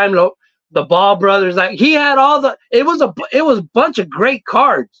the time, the Ball brothers. Like he had all the. It was a bunch of great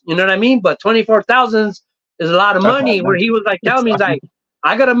cards. You know what I mean? But 24,000 is a lot of money. Where he was like telling me, he's like,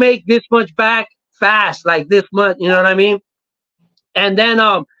 I gotta make this much back fast, like this month. You know what I mean? And then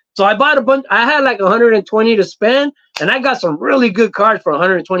so I bought a bunch. I had like 120 to spend, and I got some really good cards for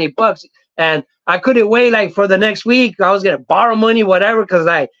 120 bucks. And I couldn't wait like for the next week. I was gonna borrow money, whatever, because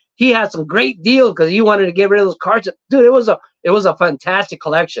like he had some great deals because he wanted to get rid of those cards. Dude, it was a fantastic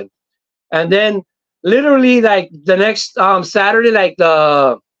collection. And then literally like the next Saturday, like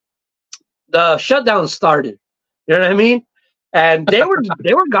the shutdown started. You know what I mean? And they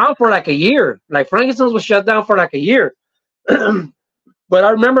were gone for like a year. Like Frankenstein's was shut down for like a year. But I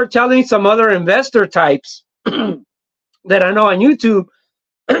remember telling some other investor types that I know on YouTube.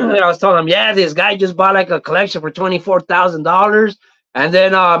 I was telling them, yeah, this guy just bought like a collection for $24,000, and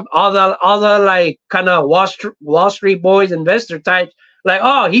then all the like kind of Wall Street boys, investor types, like,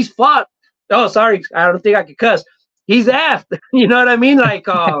 oh, he's fucked. Oh, sorry, I don't think I could cuss. He's effed. You know what I mean? Like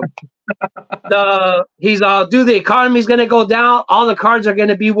dude, the economy's gonna go down. All the cards are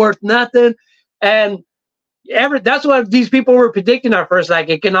gonna be worth nothing, and that's what these people were predicting at first, like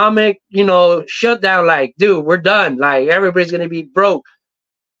economic, you know, shutdown. Like, dude, we're done. Like everybody's gonna be broke.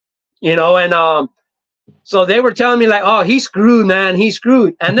 You know, and so they were telling me like, oh, he's screwed, man, he's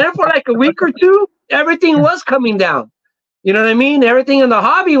screwed. And then for like a week or two, everything was coming down. You know what I mean? Everything in the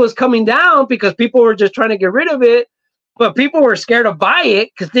hobby was coming down because people were just trying to get rid of it. But people were scared to buy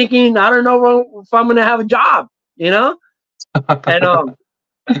it because thinking, I don't know if I'm going to have a job, you know? And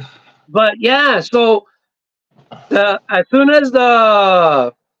but yeah, so as soon as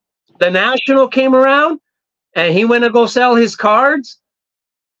the National came around and he went to go sell his cards,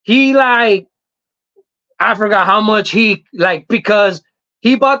 he like, I forgot how much he like, because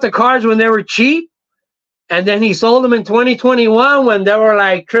he bought the cards when they were cheap, and then he sold them in 2021 when they were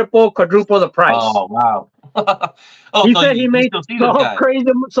like triple, quadruple the price. Oh wow! He said he made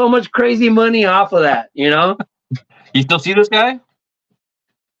so much crazy money off of that. You know? You still see this guy?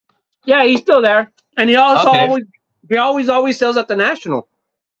 Yeah, he's still there, and he also always sells at the National.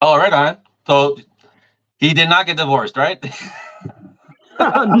 Oh, right on. So he did not get divorced, right?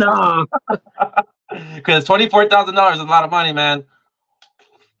 No. Because $24,000 is a lot of money, man.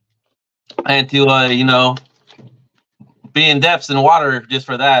 And to you know, be in depths in water just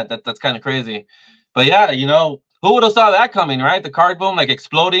for that's kind of crazy. But yeah, you know, who would have saw that coming, right? The card boom like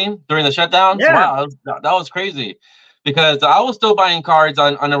exploding during the shutdowns. Yeah. Wow, that was crazy. Because I was still buying cards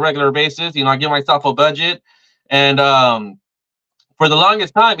on a regular basis. You know, I give myself a budget, and for the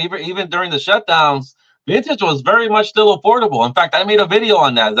longest time, even during the shutdowns, vintage was very much still affordable. In fact, I made a video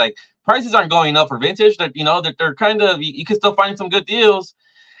on that. Like, prices aren't going up for vintage. That, you know, that they're kind of, you can still find some good deals.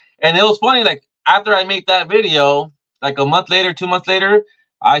 And it was funny, like after I made that video, like a month later, 2 months later,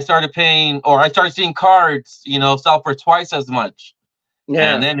 I started seeing cards, you know, sell for twice as much.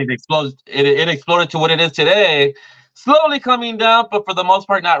 Yeah. And then it exploded. It exploded to what it is today. Slowly coming down, but for the most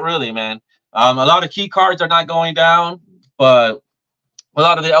part, not really, man. A lot of key cards are not going down, but a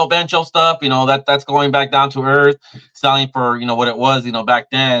lot of the El Bencho stuff, you know, that's going back down to earth, selling for, you know, what it was, you know, back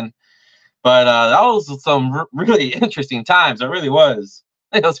then. But that was some really interesting times. It really was.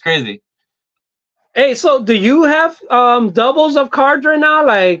 It was crazy. Hey, so do you have doubles of cards right now?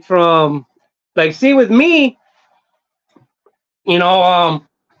 Like see, with me, you know,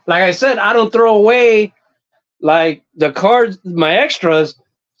 like I said, I don't throw away like the cards, my extras.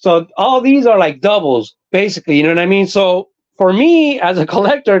 So all these are like doubles, basically. You know what I mean? So for me, as a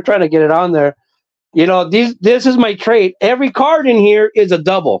collector, trying to get it on there, you know, this is my trade. Every card in here is a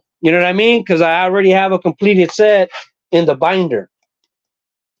double. You know what I mean? Because I already have a completed set in the binder.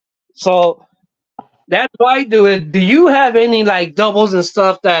 So that's why I do it. Do you have any like doubles and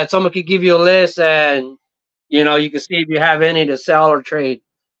stuff that someone could give you a list and, you know, you can see if you have any to sell or trade?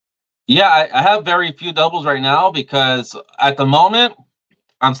 Yeah, I have very few doubles right now because at the moment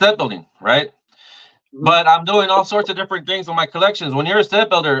I'm set building, right? But I'm doing all sorts of different things with my collections. When you're a set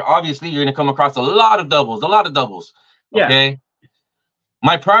builder, obviously you're going to come across a lot of doubles. Yeah. Okay.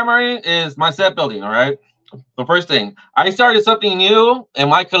 My primary is my set building. All right. the first thing, I started something new in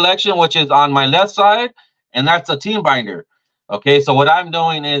my collection, which is on my left side, and that's a team binder. Okay, so what I'm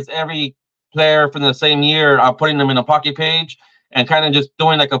doing is every player from the same year, I'm putting them in a pocket page and kind of just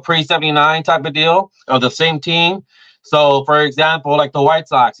doing like a pre-79 type of deal of the same team. So, for example, like the White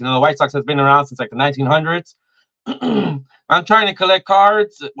Sox, the White Sox has been around since like the 1900s. I'm trying to collect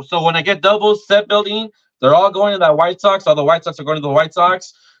cards. So when I get doubles set building, they're all going to that White Sox. All the White Sox are going to the White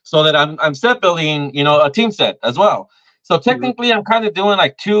Sox. So that I'm set building, a team set as well. So technically, I'm kind of doing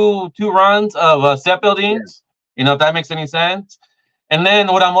like two runs of set buildings. If that makes any sense. And then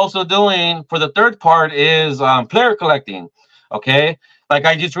what I'm also doing for the third part is player collecting. Okay, like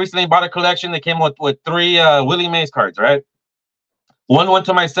I just recently bought a collection that came with 3 Willie Mays cards. Right, one went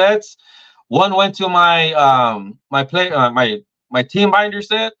to my sets, one went to my my team binder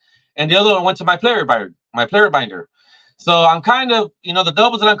set, and the other one went to my player binder. So I'm kind of, the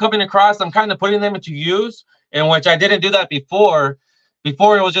doubles that I'm coming across, I'm kind of putting them into use, in which I didn't do that before.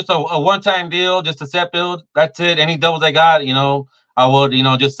 Before it was just a one-time deal, just a set build. That's it. Any doubles I got, I would,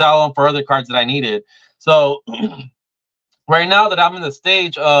 just sell them for other cards that I needed. So right now that I'm in the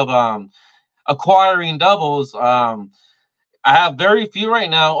stage of acquiring doubles, I have very few right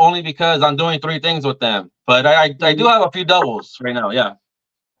now, only because I'm doing 3 things with them. But I do have a few doubles right now, yeah.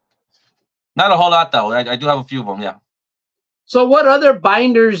 Not a whole lot, though. I do have a few of them, yeah. So what other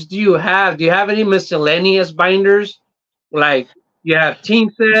binders do you have? Do you have any miscellaneous binders? Like you have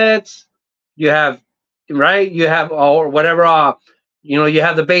team sets, you have, right? You have, or whatever, you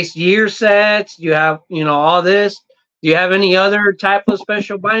have the base year sets, you have, all this. Do you have any other type of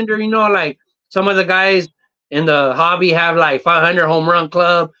special binder? Like some of the guys in the hobby have like 500 home run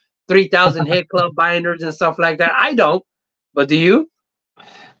club, 3,000 hit club binders and stuff like that. I don't, but do you?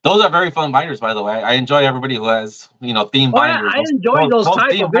 Those are very fun binders, by the way. I enjoy everybody who has, theme binders. I enjoy those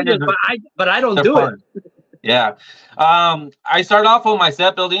type of binders, but I don't do it. Yeah. I start off with my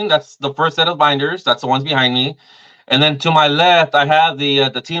set building. That's the first set of binders. That's the ones behind me. And then to my left, I have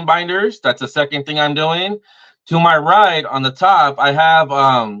the team binders. That's the second thing I'm doing. To my right, on the top, I have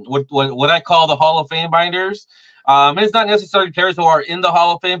what I call the Hall of Fame binders. It's not necessarily players who are in the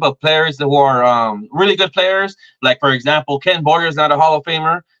Hall of Fame, but players who are really good players. Like, for example, Ken Borger is not a Hall of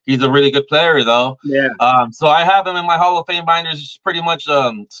Famer. He's a really good player, though. Yeah. So I have them in my Hall of Fame binders. It's pretty much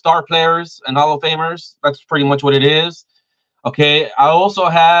star players and Hall of Famers. That's pretty much what it is. Okay. I also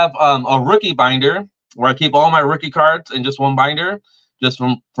have a rookie binder where I keep all my rookie cards in just one binder, just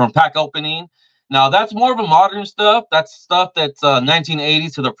from pack opening. Now, that's more of a modern stuff. That's stuff that's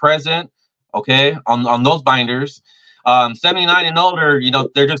 1980s to the present. Okay, on those binders, 79 and older,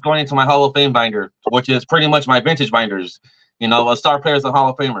 they're just going into my Hall of Fame binder, which is pretty much my vintage binders, star players and Hall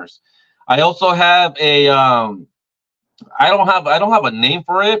of Famers. I also have a I don't have a name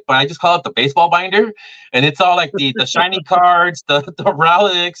for it, but I just call it the baseball binder, and it's all like the shiny cards, the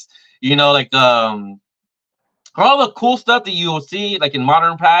relics, like all the cool stuff that you will see like in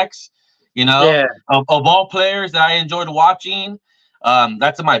modern packs, of all players that I enjoyed watching.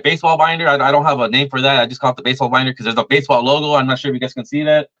 That's in my baseball binder. I don't have a name for that. I just call it the baseball binder because there's a baseball logo. I'm not sure if you guys can see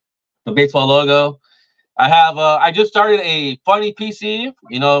that. The baseball logo. I have I just started a funny PC,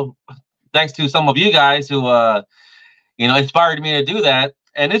 thanks to some of you guys who inspired me to do that.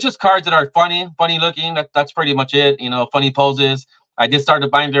 And it's just cards that are funny looking. That's pretty much it. Funny poses. I just started a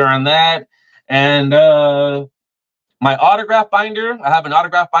binder on that. And my autograph binder. I have an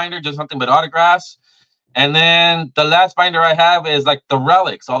autograph binder, just something but autographs. And then the last binder I have is like the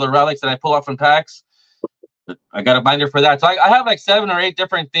relics, all the relics that I pull out from packs. I got a binder for that. So I have like 7 or 8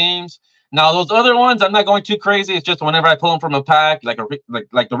 different themes. Now those other ones, I'm not going too crazy. It's just whenever I pull them from a pack, like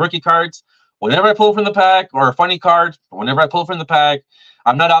the rookie cards, whenever I pull from the pack, or a funny card, whenever I pull from the pack,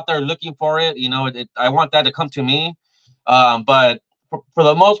 I'm not out there looking for it. I want that to come to me. But for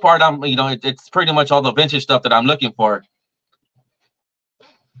the most part, it's pretty much all the vintage stuff that I'm looking for.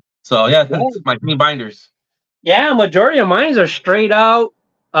 So yeah, that's my three binders. Yeah, majority of mine are straight out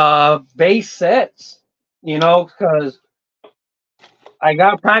base sets, because I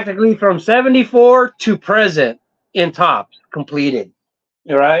got practically from 74 to present in tops completed.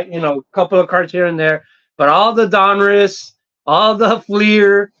 Right? A couple of cards here and there, but all the Donruss, all the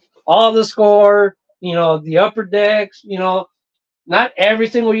Fleer, all the Score, the upper decks, not every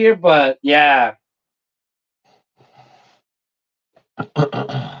single year, but yeah.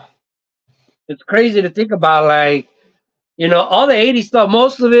 It's crazy to think about, like, all the 80s stuff.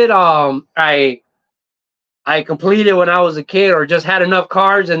 Most of it, I completed when I was a kid, or just had enough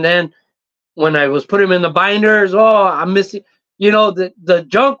cards, and then when I was putting them in the binders, I'm missing. The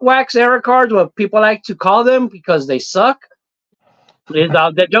junk wax era cards, what people like to call them, because they suck. Is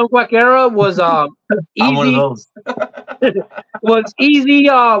the junk wax era was I'm one of easy. those. Was easy.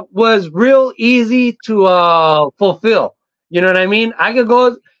 Was real easy to fulfill. You know what I mean? I could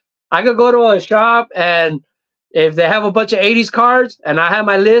go to a shop, and if they have a bunch of 80s cards and I have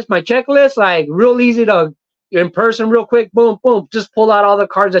my list, my checklist, like real easy to in person, real quick, boom, boom, just pull out all the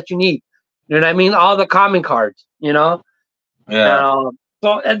cards that you need. You know what I mean? All the common cards, you know? Yeah.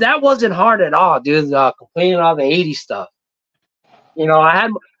 And that wasn't hard at all, dude. Completing all the 80s stuff. You know, I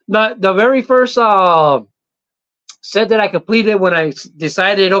had the very first set that I completed when I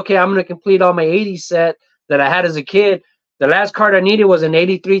decided, okay, I'm going to complete all my 80s set that I had as a kid. The last card I needed was an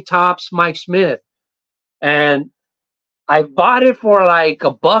 83 Topps Mike Smith. And I bought it for like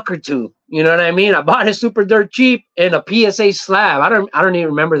a buck or two. You know what I mean? I bought it super dirt cheap in a PSA slab. I don't even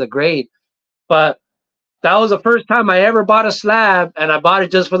remember the grade, but that was the first time I ever bought a slab, and I bought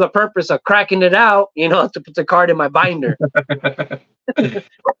it just for the purpose of cracking it out, you know, to put the card in my binder.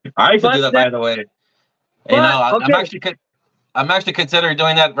 I used to do that, by the way. You know, I'm actually considering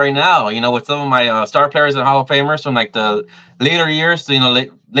doing that right now. You know, with some of my star players and Hall of Famers from like the later years, you know,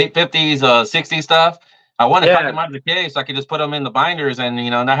 late 50s, 60s stuff. I want to crack them out of the case so I could just put them in the binders and,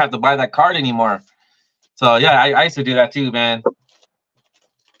 you know, not have to buy that card anymore. So yeah, I used to do that too, man.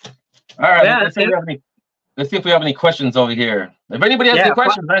 All right, let's see if we have any questions over here. If anybody has any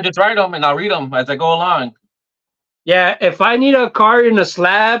questions, man, just write them and I'll read them as I go along. Yeah, if I need a card in a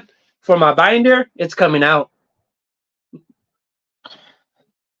slab for my binder, it's coming out.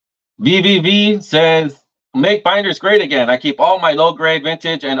 VVV says, make binders great again. I keep all my low-grade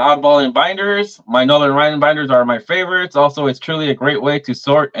vintage and oddball in binders. My Nolan Ryan binders are my favorites. Also, it's truly a great way to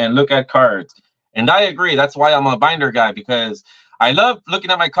sort and look at cards. And I agree. That's why I'm a binder guy, because I love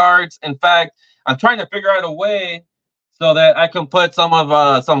looking at my cards. In fact, I'm trying to figure out a way so that I can put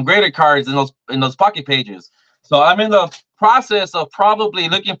some graded cards in those pocket pages. So I'm in the process of probably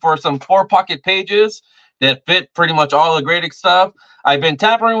looking for some 4-pocket pages that fit pretty much all the graded stuff. I've been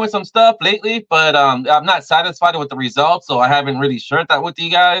tampering with some stuff lately, but I'm not satisfied with the results, so I haven't really shared that with you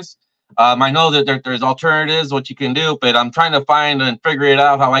guys. I know that there's alternatives, what you can do, but I'm trying to find and figure it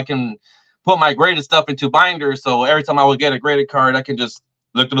out how I can put my graded stuff into binders, so every time I would get a graded card, I can just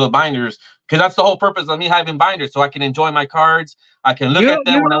look through the binders, because that's the whole purpose of me having binders, so I can enjoy my cards. I can look at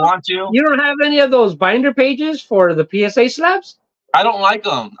them when I want to. You don't have any of those binder pages for the PSA slabs? I don't like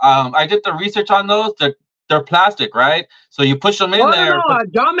them. I did the research on those. They're plastic, right? So you push them in there. No,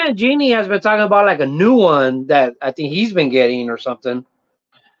 John Mangini has been talking about like a new one that I think he's been getting or something.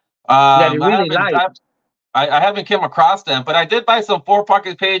 That he really likes. I haven't come across them, but I did buy some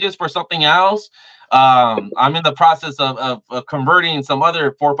 4-pocket pages for something else. I'm in the process of converting some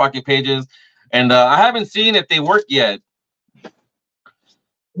other 4-pocket pages, and I haven't seen if they work yet.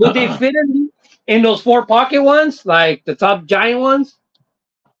 Would they fit in those 4-pocket ones, like the top giant ones?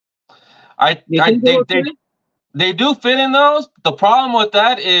 They do fit in those. The problem with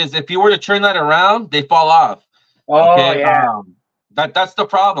that is if you were to turn that around, they fall off. Oh, okay? Yeah. That's the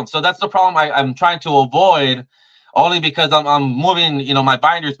problem. So that's the problem I'm trying to avoid, only because I'm moving, you know, my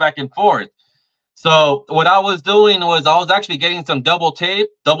binders back and forth. So what I was doing was I was actually getting some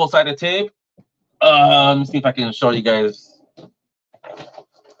double-sided tape. Let me see if I can show you guys.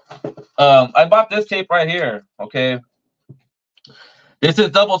 I bought this tape right here. Okay. This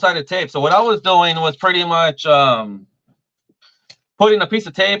is double-sided tape. So what I was doing was pretty much putting a piece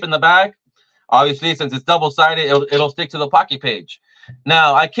of tape in the back. Obviously, since it's double-sided, it'll stick to the pocket page.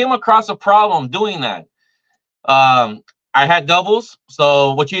 Now, I came across a problem doing that. I had doubles.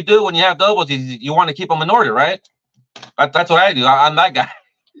 So what you do when you have doubles is you want to keep them in order, right? That's what I do. I'm that guy.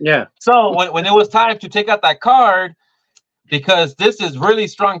 Yeah. So when it was time to take out that card, because this is really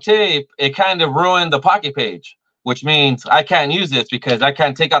strong tape, it kind of ruined the pocket page, which means I can't use this because I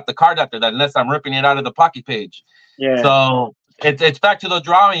can't take out the card after that unless I'm ripping it out of the pocket page. Yeah. So it's back to the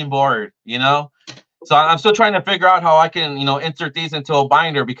drawing board, you know. So I'm still trying to figure out how I can, you know, insert these into a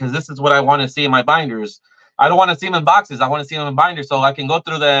binder, because this is what I want to see in my binders. I don't want to see them in boxes. I want to see them in binders so I can go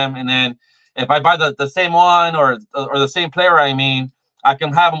through them, and then if I buy the same one or the same player, I mean, I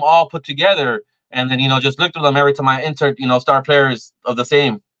can have them all put together, and then, you know, just look through them every time I insert, you know, star players of the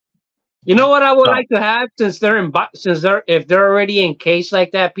same. You know what I would like to have, if they're already encased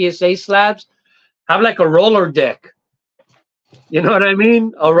like that, PSA slabs, have like a roller deck. You know what I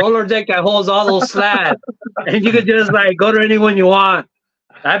mean? A roller deck that holds all those slabs, and you could just like go to anyone you want.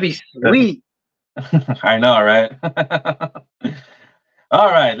 That'd be sweet. I know, right? All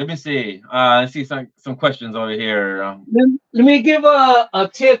right, let me see. Let's see some questions over here. Let me give a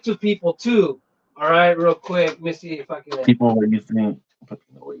tip to people too. All right, real quick. Let me see if I can. People, what you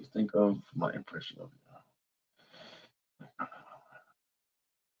think of my impression of it.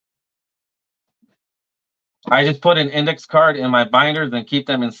 I just put an index card in my binders and keep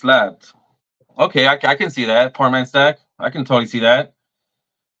them in slabs. Okay, I can see that. Poor man stack. I can totally see that.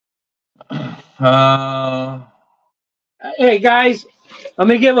 Hey guys, let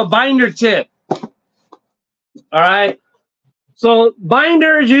me give a binder tip. All right. So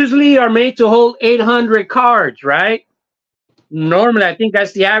binders usually are made to hold 800 cards, right? Normally, I think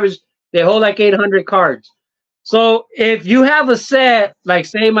that's the average. They hold like 800 cards. So if you have a set, like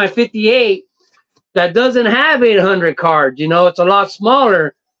say my 58, that doesn't have 800 cards, you know, it's a lot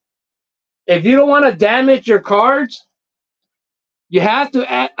smaller. If you don't want to damage your cards, you have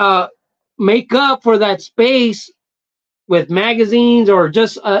to make up for that space with magazines or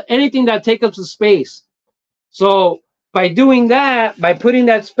just anything that takes up the space. So by doing that, by putting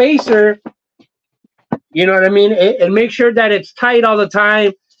that spacer, you know what I mean, and make sure that it's tight all the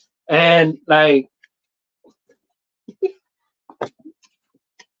time, and like,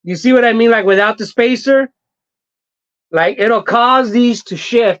 you see what I mean? Like without the spacer, like it'll cause these to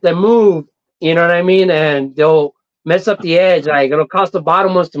shift and move. You know what I mean? And they'll mess up the edge. Like it'll cause the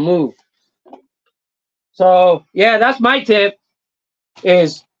bottom ones to move. So yeah, that's my tip.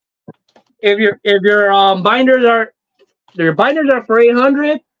 Is if your binders are for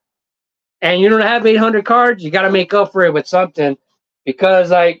 800 and you don't have 800 cards, you got to make up for it with something,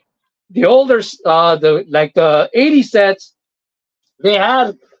 because like the older the 80 sets, they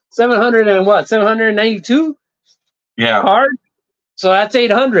had 792 cards. So that's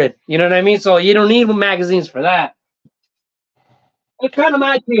 800. You know what I mean? So you don't need magazines for that. It's kind of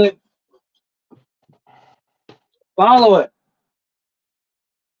my tip. Follow it.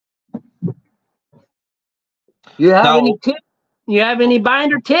 You have any tips? You have any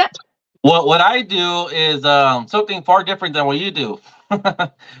binder tips? What I do is something far different than what you do.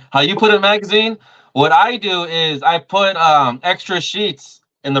 How you put a magazine? What I do is I put extra sheets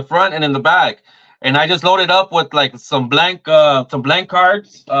in the front and in the back, and I just load it up with like some blank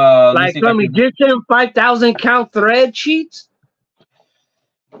cards. Like some Egyptian 5,000 count thread sheets.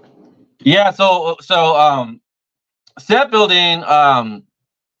 Yeah. So set building.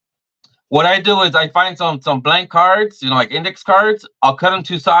 What I do is I find some blank cards, you know, like index cards. I'll cut them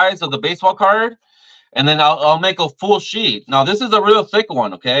 2 sides of the baseball card, and then I'll make a full sheet. Now this is a real thick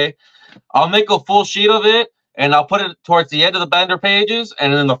one, okay? I'll make a full sheet of it, and I'll put it towards the end of the binder pages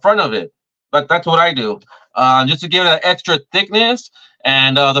and in the front of it. But that's what I do, just to give it an extra thickness,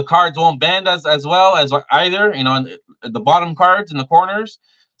 and the cards won't bend as well as either, you know, the bottom cards in the corners.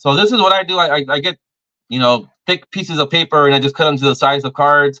 So this is what I do. I get, you know, thick pieces of paper, and I just cut them to the size of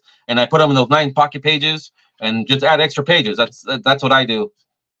cards, and I put them in those 9 pocket pages, and just add extra pages. That's what I do.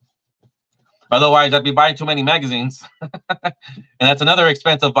 Otherwise, I'd be buying too many magazines, and that's another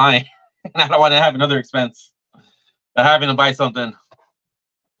expense of buying. And I don't want to have another expense of having to buy something.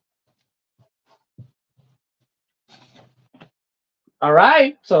 All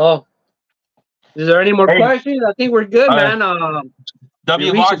right. So, is there any more questions? I think we're good, man.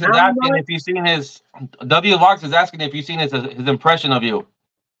 W Vox is asking if you've seen his. W Vox is asking if you've seen his impression of you.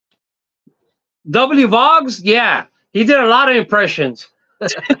 W Vox, yeah, he did a lot of impressions.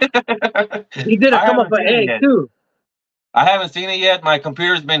 He did a couple of eggs too. I haven't seen it yet. My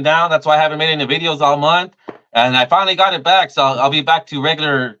computer's been down. That's why I haven't made any videos all month. And I finally got it back, so I'll be back to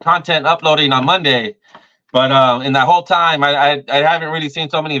regular content uploading on Monday. But in that whole time, I haven't really seen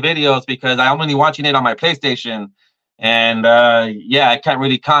so many videos because I'm only watching it on my PlayStation. And yeah, I can't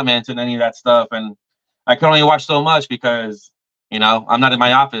really comment on any of that stuff. And I can only watch so much because, you know, I'm not in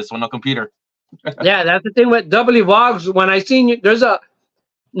my office with no computer. Yeah, that's the thing with W Vox. When I seen you,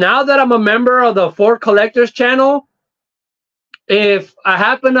 now that I'm a member of the 4 Collectors channel, if I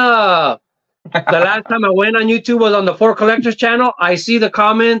happen to, the last time I went on YouTube was on the 4 Collectors channel, I see the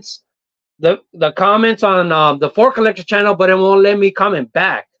comments, the comments on the 4 Collectors channel, but it won't let me comment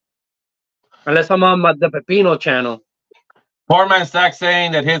back unless I'm on the Pepino channel. Poor man Stack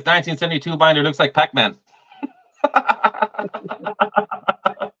saying that his 1972 binder looks like Pac-Man.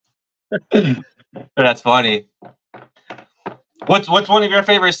 That's funny. What's one of your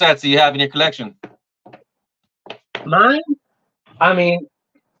favorite sets that you have in your collection? Mine? I mean,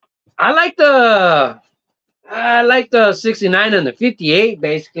 I like the 69 and the 58.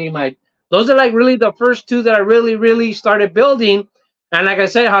 Basically, those are like really the first 2 that I really started building. And like I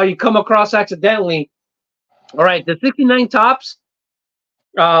said, how you come across accidentally. All right, the 69 tops.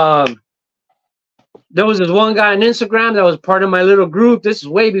 There was this one guy on Instagram that was part of my little group. This is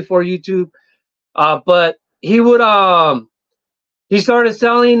way before YouTube. But he would he started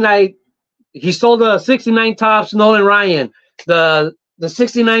selling, like, he sold the 69 tops Nolan Ryan, the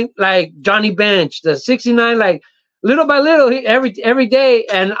 69 like Johnny Bench, the 69 like little by little, every day,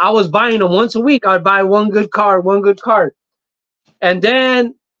 and I was buying them once a week. I'd buy one good card, and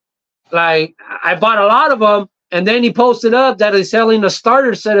then like I bought a lot of them, and then he posted up that he's selling a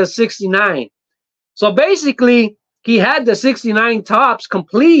starter set of 69. So basically, he had the 69 tops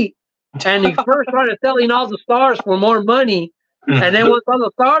complete, and he first started selling all the stars for more money, and then once all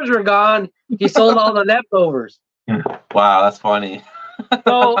the stars were gone, he sold all the leftovers. Wow, that's funny.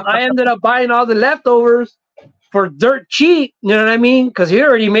 So I ended up buying all the leftovers for dirt cheap, you know what I mean? Because he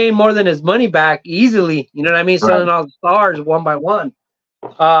already made more than his money back easily, you know what I mean? Selling all the stars one by one.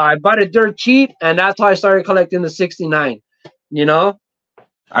 I bought it dirt cheap, and that's why I started collecting the 69, you know?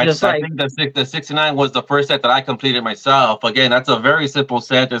 I think the 69 was the first set that I completed myself. Again, that's a very simple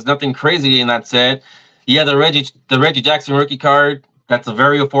set. There's nothing crazy in that set. Yeah, the Reggie Jackson rookie card. That's a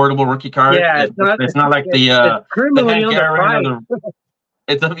very affordable rookie card. Yeah, it's not like the Hank Aaron.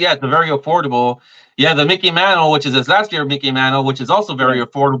 It's a very affordable. Yeah, the Mickey Mantle, which is his last year Mickey Mantle, which is also very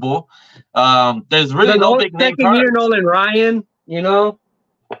affordable. There's really no big name cards. Second year Nolan Ryan, you know.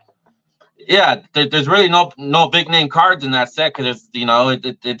 Yeah, there's really no big name cards in that set because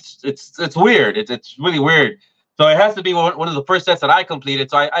it's weird. It's really weird. So it has to be one of the first sets that I completed.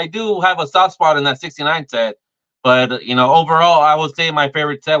 So I do have a soft spot in that 69 set. But, overall, I would say my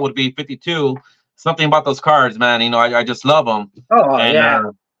favorite set would be 52. Something about those cards, man. I just love them. Oh,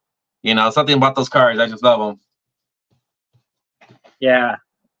 and, yeah. Something about those cards. I just love them. Yeah.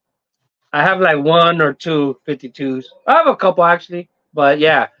 I have like 1 or 2 52s. I have a couple, actually. But,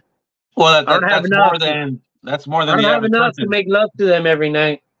 yeah. Well, that's more than the average person. I don't have enough to make love to them every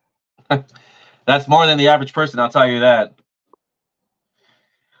night. That's more than the average person, I'll tell you that.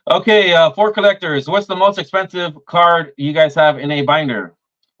 Okay, for collectors, what's the most expensive card you guys have in a binder?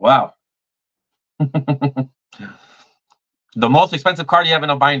 Wow. The most expensive card you have in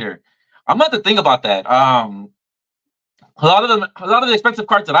a binder. I'm going to think about that. A lot of the expensive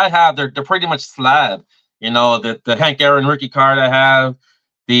cards that I have, they're pretty much slab. The Hank Aaron rookie card I have,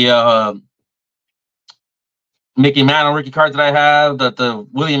 the Mickey Mantle rookie cards that I have, the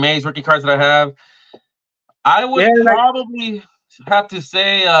Willie Mays rookie cards that I have. I would probably have to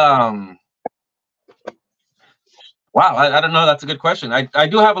say, wow, I don't know. That's a good question. I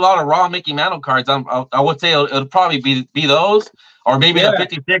do have a lot of raw Mickey Mantle cards. I would say it'll probably be those, or maybe the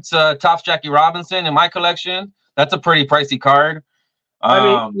 56 Topps Jackie Robinson in my collection. That's a pretty pricey card.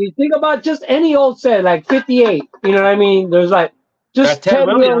 I mean, you think about just any old set, like 58. You know what I mean? There's like just Ted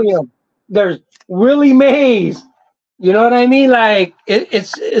Williams. There's Willie Mays. You know what I mean? Like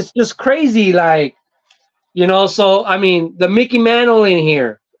it's just crazy. Like, so I mean, the Mickey Mantle in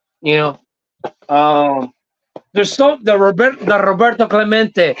here. There's the Roberto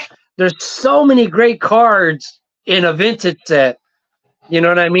Clemente. There's so many great cards in a vintage set. You know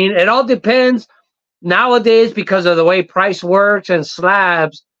what I mean? It all depends nowadays because of the way price works and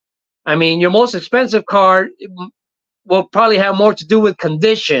slabs. I mean, your most expensive card will probably have more to do with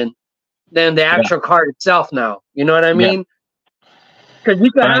condition than the actual card itself now. You know what I mean? Because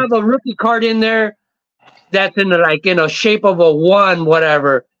you can have a rookie card in there that's in the shape of a 1,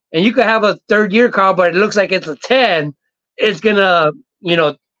 whatever. And you could have a third-year card, but it looks like it's a 10. It's going to,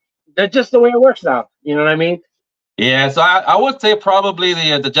 that's just the way it works now. You know what I mean? Yeah, so I would say probably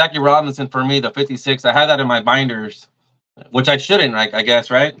the Jackie Robinson for me, the 56. I had that in my binders, which I shouldn't, I guess,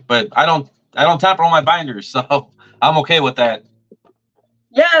 right? But I don't tamper on my binders, so I'm okay with that.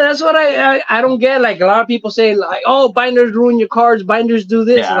 Yeah, that's what I don't get. Like, a lot of people say, like, oh, binders ruin your cards, binders do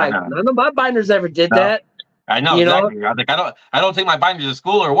this. Yeah, like, none of my binders ever did that. I know, exactly. I was like, I don't take my binders to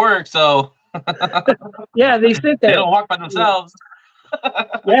school or work, so yeah, they sit there. They don't walk by themselves.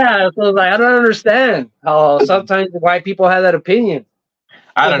 Yeah, so like, I don't understand how sometimes why people have that opinion.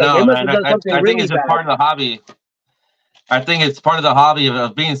 I don't know, man. I think it's just part of the hobby. I think it's part of the hobby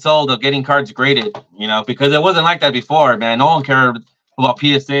of being sold, of getting cards graded, because it wasn't like that before, man. No one cared about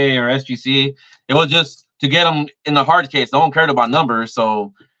PSA or SGC. It was just to get them in the hard case. No one cared about numbers.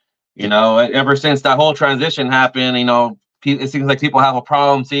 So, ever since that whole transition happened, it seems like people have a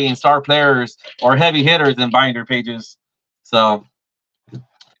problem seeing star players or heavy hitters in binder pages. So,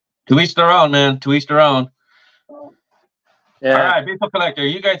 to each their own, man. To each their own. Yeah. All right, baseball collector,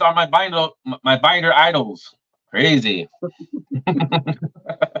 you guys are my binder idols. Crazy.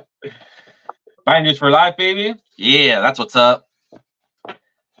 Binders for life, baby. Yeah, that's what's up.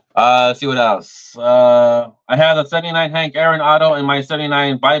 Let's see what else. I have a 79 Hank Aaron auto in my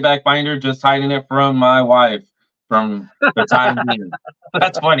 79 buyback binder, just hiding it from my wife from the time being.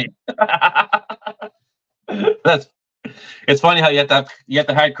 That's funny. It's funny how you have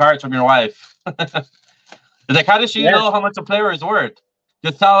to hide cards from your wife. Like, how does she know how much a player is worth?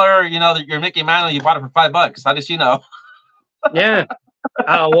 Just tell her, you know, that you're Mickey Mantle. You bought it for $5. How does she know? Yeah.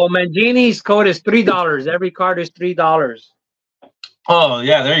 Well, Mangini's code is $3. Every card is $3. Oh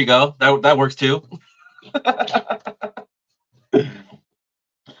yeah, there you go. That works too.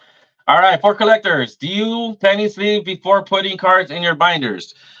 All right, for collectors, do you penny sleeve before putting cards in your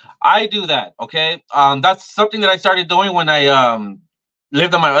binders? I do that. Okay, that's something that I started doing when I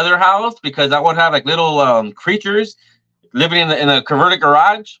lived in my other house, because I would have like little creatures living in a converted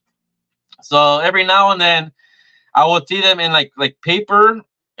garage. So every now and then I would see them in like paper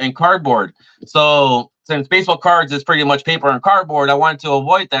and cardboard. So since baseball cards is pretty much paper and cardboard, I wanted to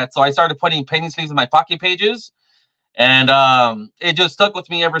avoid that. So I started putting penny sleeves in my pocket pages, and it just stuck with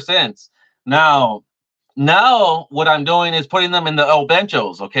me ever since. Now what I'm doing is putting them in the El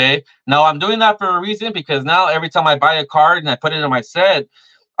Benchos. Okay. Now I'm doing that for a reason, because now every time I buy a card and I put it in my set,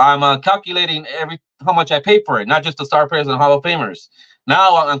 I'm calculating how much I pay for it, not just the star players and Hall of Famers.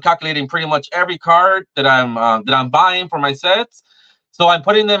 Now I'm calculating pretty much every card that I'm buying for my sets. So I'm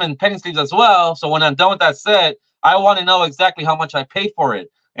putting them in penny sleeves as well. So when I'm done with that set, I want to know exactly how much I paid for it.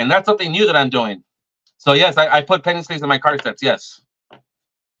 And that's something new that I'm doing. So yes, I put penny sleeves in my card sets. Yes.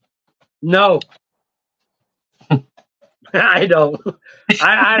 No. I don't.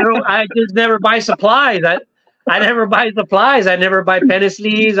 I don't. I just never buy supplies. I never buy supplies. I never buy penny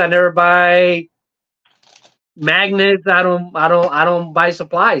sleeves. I never buy magnets. I don't buy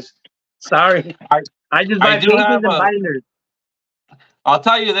supplies. Sorry. I just buy pages and binders. I'll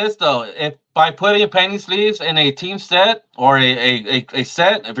tell you this though, if by putting penny sleeves in a team set or a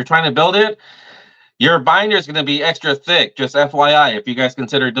set, if you're trying to build it, your binder is going to be extra thick. Just FYI, if you guys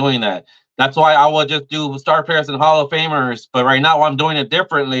consider doing that. That's why I will just do star players and Hall of Famers. But right now I'm doing it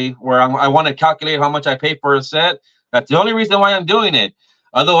differently, where I want to calculate how much I pay for a set. That's the only reason why I'm doing it.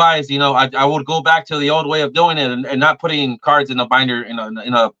 Otherwise, you know, I would go back to the old way of doing it and not putting cards in a binder, in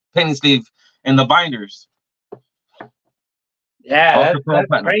a penny sleeve in the binders. Yeah, that's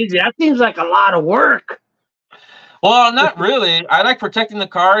crazy. That seems like a lot of work. Well, not really. I like protecting the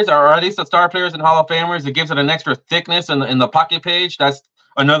cards, or at least the star players and Hall of Famers. It gives it an extra thickness in the pocket page. That's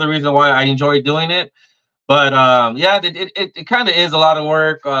another reason why I enjoy doing it. But yeah, it kind of is a lot of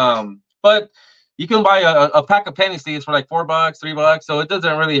work. But you can buy a pack of penny sleeves for like $4, $3, so it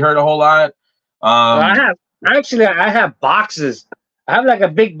doesn't really hurt a whole lot. I have boxes. I have like a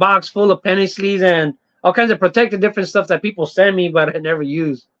big box full of penny sleeves and all kinds of protected different stuff that people send me, but I never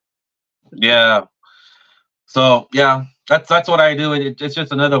use. Yeah. So yeah, that's what I do. It's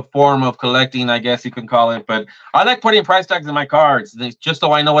just another form of collecting, I guess you can call it. But I like putting price tags in my cards, just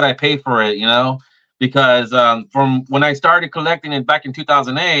so I know what I pay for it, you know. Because from when I started collecting it back in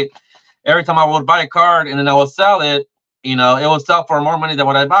 2008, every time I would buy a card and then I would sell it, you know, it would sell for more money than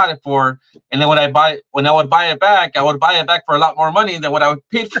what I bought it for. And then when I would buy it back, I would buy it back for a lot more money than what I would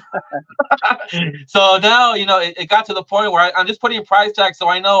pay for. So now, you know, it got to the point where I'm just putting price tags so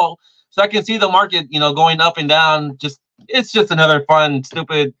I know, so I can see the market, you know, going up and down. It's just another fun,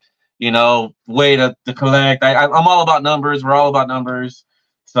 stupid, you know, way to collect. I'm all about numbers. We're all about numbers.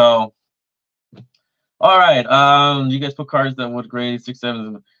 So, all right. You guys put cards that would grade 6,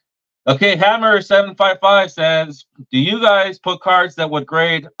 7. Okay, Hammer 755 says, do you guys put cards that would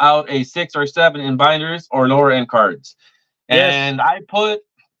grade out a 6 or 7 in binders or lower end cards? Yes. And I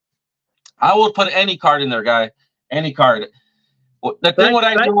would put any card in there, guy. Any card. The thing what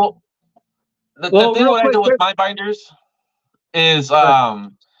I do with my binders is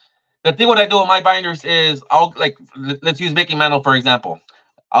the thing what I do with my binders is let's use Mickey Mantle for example.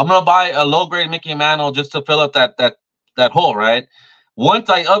 I'm gonna buy a low grade Mickey Mantle just to fill up that hole, right? Once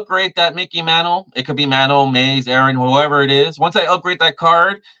I upgrade that Mickey Mantle, it could be Mantle, Maze, Aaron, whoever it is. Once I upgrade that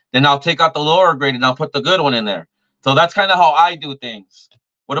card, then I'll take out the lower grade and I'll put the good one in there. So that's kind of how I do things.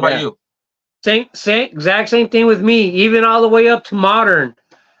 What about you? Exact same thing with me, even all the way up to modern.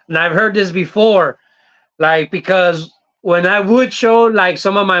 And I've heard this before, like, because when I would show like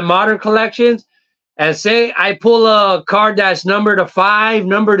some of my modern collections and say I pull a card that's numbered to 5,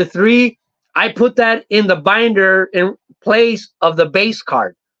 numbered to 3, I put that in the binder in place of the base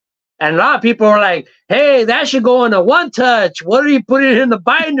card. And a lot of people are like, hey, that should go in a one touch. What are you putting in the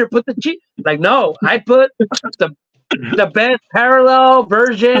binder? Put the cheap. Like, no, I put the best parallel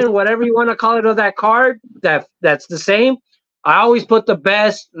version, whatever you want to call it, of that card that's the same. I always put the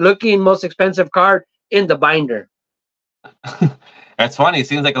best looking, most expensive card in the binder. That's funny. It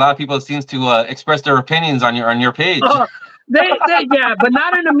seems like a lot of people seems to express their opinions on your page. They yeah, but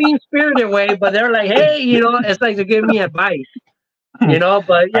not in a mean-spirited way. But they're like, hey, you know, it's like to give me advice, you know.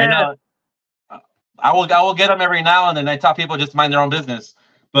 But yeah, I will get them every now and then. I tell people just mind their own business,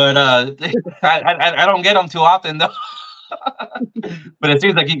 but I don't get them too often though. But it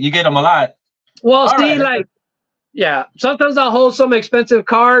seems like you get them a lot. Well, see, like, yeah, sometimes I'll hold some expensive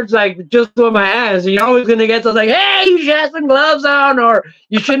cards, like just with my hands. And you're always gonna get those, like, hey, you should have some gloves on, or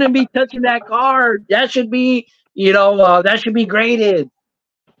you shouldn't be touching that card. That should be, that should be graded.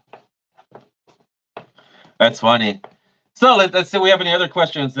 That's funny. So let's see if we have any other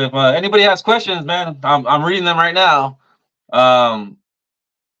questions. If anybody has questions, man, I'm reading them right now.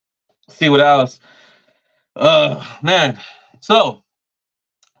 See what else. Man. So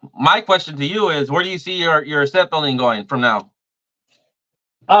my question to you is, where do you see your set building going from now?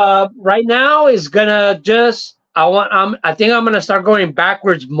 Right now is gonna I think I'm gonna start going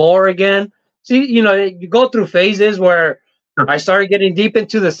backwards more again. See, you go through phases where I started getting deep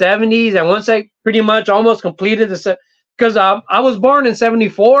into the 70s, and once I pretty much almost completed because I was born in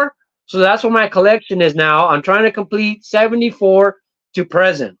 74, so that's what my collection is now. I'm trying to complete 74 to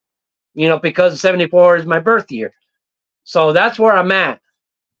present, because 74 is my birth year. So that's where I'm at.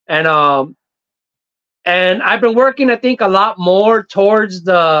 And I've been working, I think, a lot more towards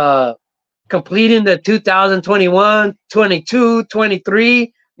the completing the 2021, 22,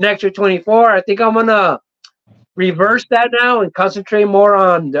 23, next year 24. I think I'm gonna reverse that now and concentrate more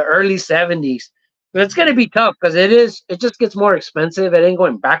on the early 70s. But it's gonna be tough because it just gets more expensive. It ain't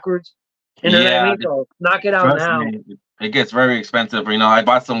going backwards. You know what I mean? So knock it out now. It gets very expensive. I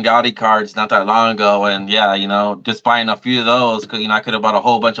bought some Gaudi cards not that long ago, and yeah, just buying a few of those because I could have bought a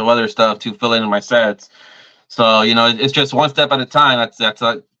whole bunch of other stuff to fill in my sets. So it's just one step at a time.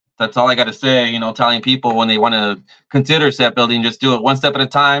 That's all I got to say. Telling people when they want to consider set building, just do it one step at a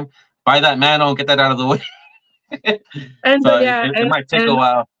time. Buy that Mano and get that out of the way. And so it might take a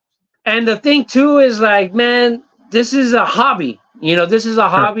while. And the thing too is, like, man, this is a hobby. This is a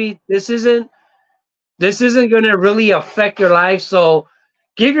hobby. This isn't going to really affect your life. So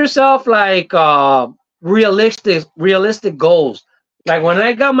give yourself like realistic goals. Like when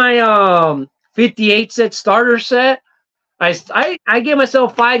I got my 58 set starter set, I gave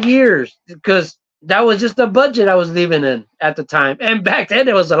myself 5 years because that was just the budget I was living in at the time. And back then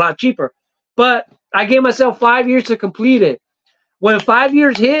it was a lot cheaper. But I gave myself 5 years to complete it. When 5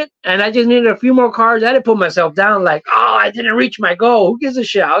 years hit and I just needed a few more cards, I didn't put myself down like, oh, I didn't reach my goal. Who gives a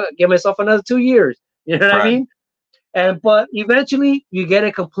shit? I'll give myself another 2 years. You know what I mean? But eventually you get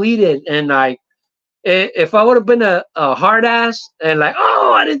it completed. And like, if I would have been a hard ass and like,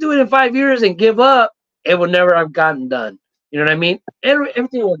 oh, I didn't do it in 5 years and give up, it would never have gotten done. You know what I mean?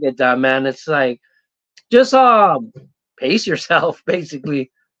 Everything will get done, man. It's like, just pace yourself, basically.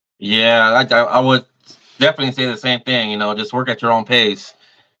 Yeah, I would definitely say the same thing. Just work at your own pace.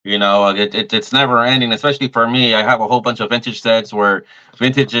 It's never ending, especially for me. I have a whole bunch of vintage sets where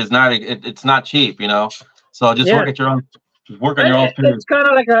vintage is it's not cheap. So just work on your own pace. It's kind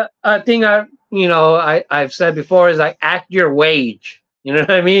of like a thing I've said before is like act your wage. You know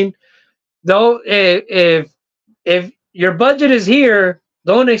what I mean? Though if your budget is here,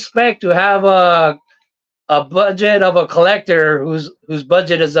 don't expect to have a budget of a collector whose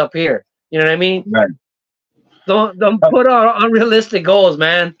budget is up here. You know what I mean? Right. Don't put on unrealistic goals,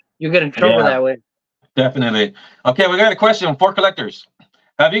 man. You get in trouble that way. Definitely. Okay, we got a question for collectors.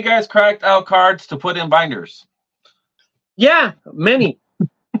 Have you guys cracked out cards to put in binders? Yeah, many.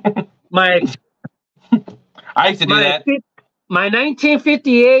 I used to do that. My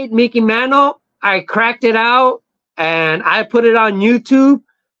 1958 Mickey Mano, I cracked it out and I put it on YouTube.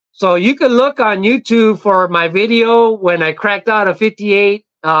 So you can look on YouTube for my video when I cracked out a 58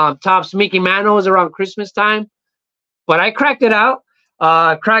 Topps Mickey Manos around Christmas time. But I cracked it out.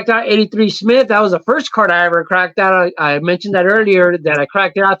 Cracked out 83 Smith. That was the first card I ever cracked out. I mentioned that earlier, that I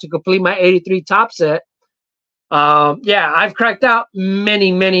cracked it out to complete my 83 top set. Yeah, I've cracked out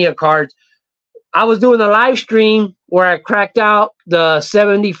many a cards. I was doing a live stream where I cracked out the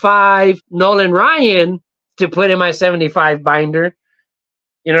 75 Nolan Ryan to put in my 75 binder.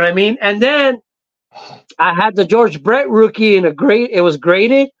 You know what I mean? And then I had the George Brett rookie in it was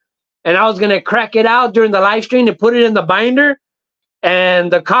graded, and I was going to crack it out during the live stream and put it in the binder.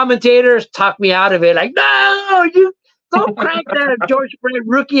 And the commentators talked me out of it. Like, no, you don't crack that George Brett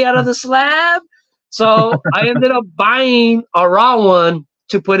rookie out of the slab. So I ended up buying a raw one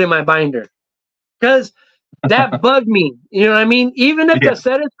to put in my binder. Because that bugged me. You know what I mean? Even if the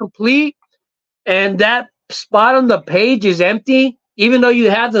set is complete and that spot on the page is empty, even though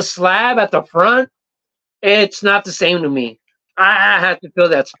you have the slab at the front, it's not the same to me. I have to fill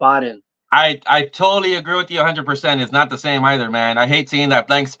that spot in. I totally agree with you 100%. It's not the same either, man. I hate seeing that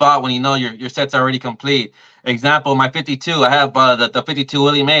blank spot when you know your set's already complete. Example, my 52, I have the 52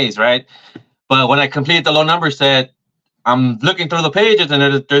 Willie Mays, right? But when I complete the low number set, I'm looking through the pages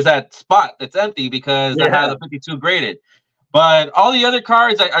and there's that spot that's empty because I have the 52 graded. But all the other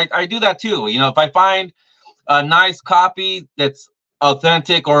cards, I do that too. You know, if I find a nice copy that's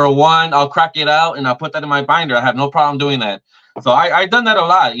authentic or a one, I'll crack it out and I'll put that in my binder. I have no problem doing that. So I've done that a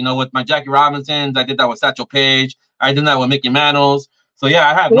lot. You know, with my Jackie Robinsons, I did that with Satchel Paige. I did that with Mickey Mantles. So yeah,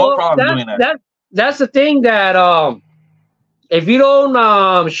 I have no problem doing that. That's the thing that if you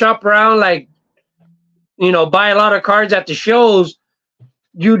don't shop around, like, you know, buy a lot of cards at the shows,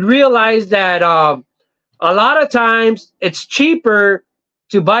 you'd realize that a lot of times it's cheaper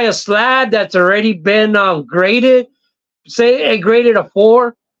to buy a slab that's already been graded. Say it graded a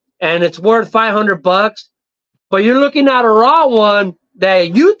 4 and it's worth $500, but you're looking at a raw one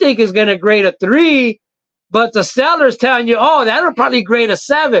that you think is going to grade a 3, but the seller's telling you, oh, that'll probably grade a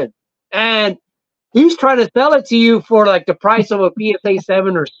 7, and he's trying to sell it to you for like the price of a PSA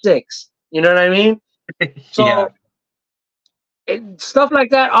 7 or 6. You know what I mean? So stuff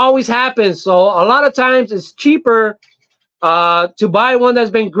like that always happens. So a lot of times it's cheaper to buy one that's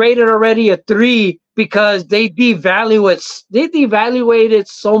been graded already a 3 because they devalue it. They devaluate it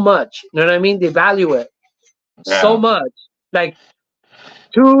so much. You know what I mean? They value it so much. Like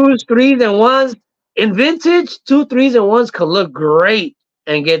 2s, 3s, and 1s in vintage. 2, 3s, and 1s could look great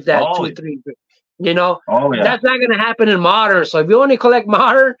and get that 2, 3. You know, that's not gonna happen in modern. So if you only collect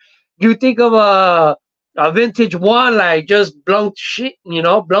modern, you think of a vintage 1 like just blown to shit. You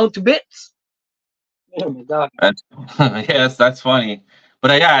know, blown to bits. Oh my God. Yes, that's funny.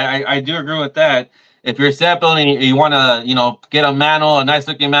 But yeah, I do agree with that. If you're sampling and you want to, you know, get a mantle, a nice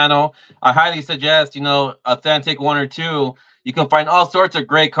looking mantle, I highly suggest, you know, authentic 1 or 2. You can find all sorts of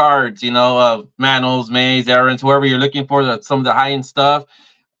great cards, you know, mantles, Mays, Aaron's, whoever you're looking for, some of the high end stuff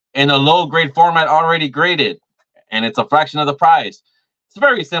in a low grade format already graded, and it's a fraction of the price. It's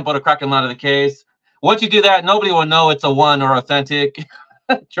very simple to crack them out of the case. Once you do that, nobody will know it's a 1 or authentic.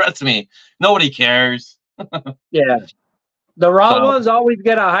 Trust me, nobody cares. Yeah. The raw ones always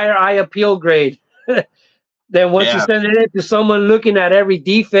get a higher eye appeal grade than once you send it in to someone looking at every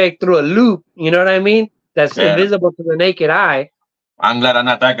defect through a loop. You know what I mean? That's invisible to the naked eye. I'm glad I'm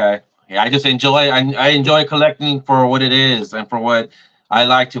not that guy. Yeah, I just enjoy. I enjoy collecting for what it is and for what I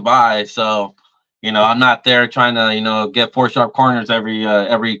like to buy. So, you know, I'm not there trying to, you know, get 4 sharp corners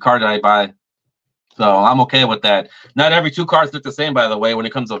every card that I buy. So I'm okay with that. Not every 2 cards look the same, by the way, when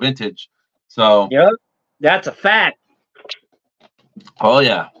it comes to vintage. So yep, that's a fact. Oh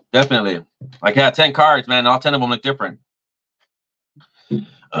yeah, definitely. Like I had 10 cards, man. All 10 of them look different.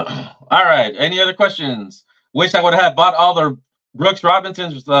 All right. Any other questions? Wish I would have bought all the Brooks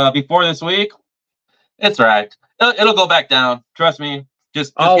Robinsons before this week. It's all right. It'll go back down. Trust me.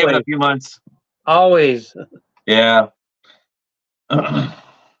 Just give it a few months. Always. Yeah.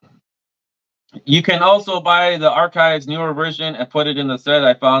 You can also buy the Archives newer version and put it in the set.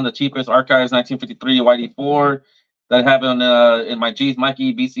 I found the cheapest Archives 1953 YD4 that I have in my G's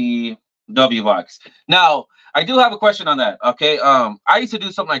Mikey BCW box. Now, I do have a question on that. Okay. I used to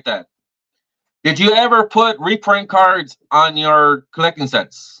do something like that. Did you ever put reprint cards on your collecting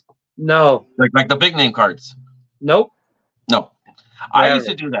sets? No. Like the big name cards? Nope. No. I used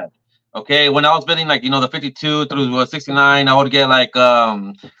to do that. Okay. When I was bidding, like, you know, the 52 through 69, I would get like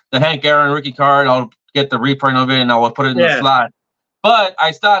the Hank Aaron rookie card. I would get the reprint of it and I would put it in the slot. But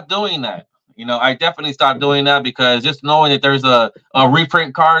I stopped doing that. You know, I definitely stopped doing that because just knowing that there's a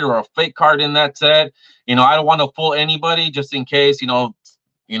reprint card or a fake card in that set, you know, I don't want to fool anybody just in case, well,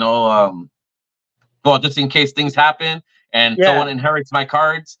 just in case things happen and someone inherits my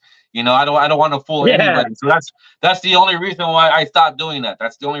cards. You know, I don't want to fool anybody. So that's the only reason why I stopped doing that.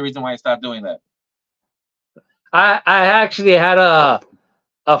 That's the only reason why I stopped doing that. I actually had a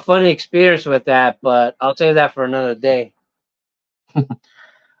funny experience with that, but I'll save that for another day.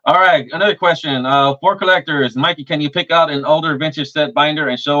 All right, another question. For collectors, Mikey, can you pick out an older vintage set binder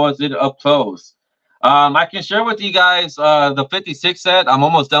and show us it up close? I can share with you guys the 56 set. I'm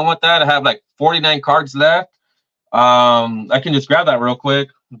almost done with that. I have like 49 cards left. I can just grab that real quick.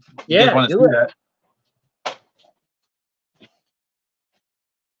 Yeah, want to do see it. That.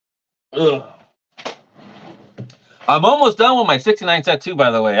 Ugh. I'm almost done with my 69 set too, by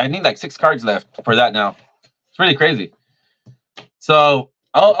the way. I need like 6 cards left for that now. It's really crazy. So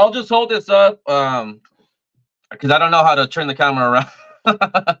I'll just hold this up because I don't know how to turn the camera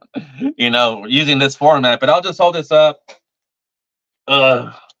around, you know, using this format. But I'll just hold this up.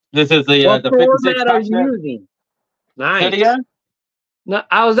 This is the 56 format are you using? Nice. Say it again? No,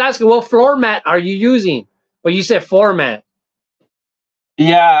 I was asking what floor mat are you using? But you said format.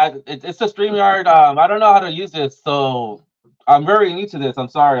 Yeah, it's a StreamYard. I don't know how to use this, so I'm very new to this. I'm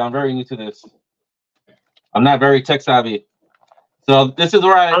sorry, I'm very new to this. I'm not very tech savvy. So this is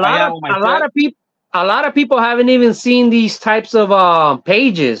where I am with my set. a lot of people haven't even seen these types of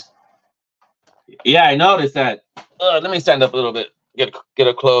pages. Yeah, I noticed that. Let me stand up a little bit. Get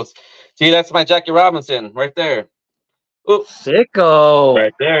up close. See, that's my Jackie Robinson right there. Oop. Sicko.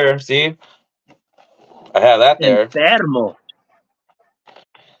 Right there. See? I have that there. Enfermo.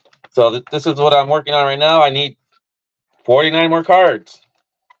 So this is what I'm working on right now. I need 49 more cards.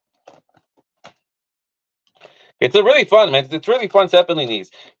 It's a really fun, man. It's really fun separating these.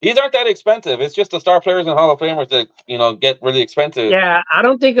 These aren't that expensive. It's just the star players and Hall of Famers that, you know, get really expensive. Yeah, I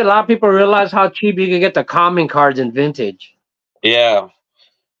don't think a lot of people realize how cheap you can get the common cards in vintage. Yeah.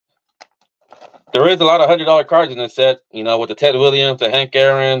 There is a lot of $100 cards in this set, you know, with the Ted Williams, the Hank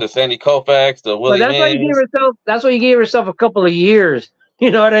Aaron, the Sandy Koufax, the Willie But that's why you Mays. give yourself. That's why you give yourself a couple of years. You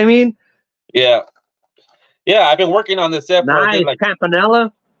know what I mean? Yeah. Yeah, I've been working on this set for Nice, like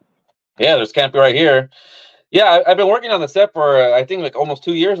Campanella. Yeah, there's Campy right here. Yeah, I've been working on the set for I think like almost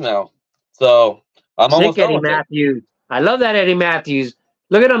 2 years now. So I'm almost Sick done Eddie with it. Matthews. I love that Eddie Matthews.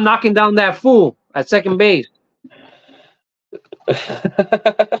 Look at him knocking down that fool at second base.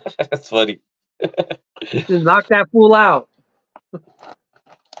 That's funny. Just knock that fool out.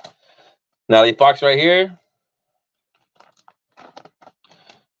 Natalie Fox right here.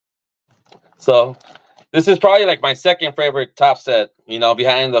 So this is probably like my second favorite top set, you know,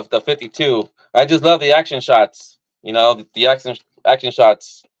 behind the 52. I just love the action shots, you know, the action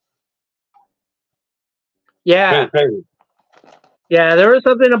shots. Yeah. Crazy. Yeah, there was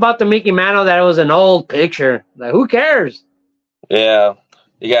something about the Mickey Mantle that it was an old picture. Like, who cares? Yeah.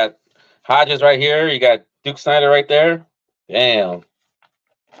 You got Hodges right here. You got Duke Snyder right there. Damn.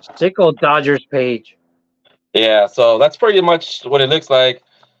 Sick old Dodgers page. Yeah, so that's pretty much what it looks like.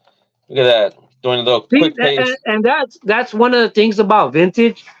 Look at that. Doing a little quick pace. And that's one of the things about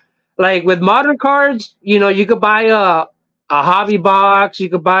vintage. Like with modern cards, you know, you could buy a hobby box, you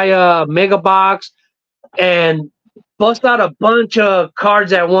could buy a mega box, and bust out a bunch of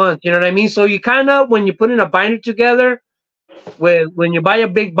cards at once. You know what I mean? So you kind of, when you put in a binder together, when you buy a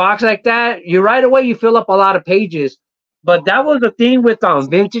big box like that, you right away you fill up a lot of pages. But that was the thing with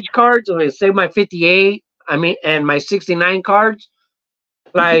vintage cards. Like, say my 58, and my 69 cards,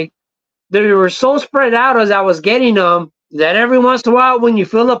 like they were so spread out as I was getting them that every once in a while when you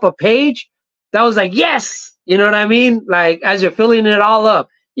fill up a page, that was like, yes, you know what I mean? Like as you're filling it all up,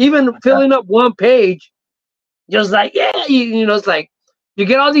 even filling up one page, just like, yeah, you know, it's like you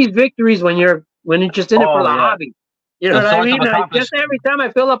get all these victories when you're just in it for the hobby. You know what I mean? Like just every time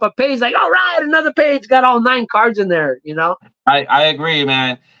I fill up a page, like, all right, another page, got all 9 cards in there, you know? I agree,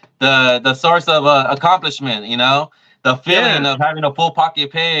 man. The source of accomplishment, you know? The feeling of having a full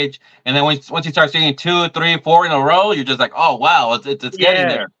pocket page, and then once you start seeing 2, 3, 4 in a row, you're just like, oh wow, it's getting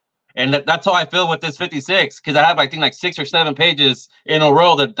there. And that's how I feel with this 56, because I have I think like 6 or 7 pages in a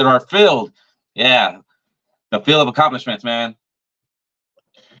row that are filled. Yeah, the feel of accomplishments, man.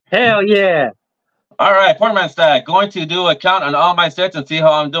 Hell yeah! All right, Portman Stack, going to do a count on all my sets and see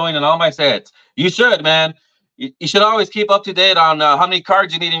how I'm doing in all my sets. You should, man. You should always keep up to date on how many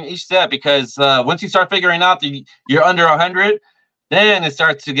cards you need in each set, because once you start figuring out that you're under 100, then it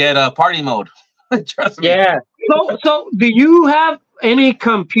starts to get party mode. Trust me. Yeah. So do you have any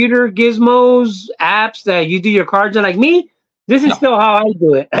computer gizmos, apps that you do your cards in? Like me, this is still how I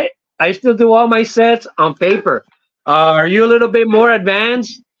do it. I still do all my sets on paper. Are you a little bit more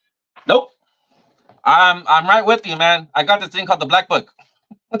advanced? Nope. I'm right with you, man. I got this thing called the Black Book.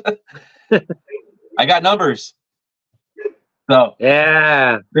 I got numbers. So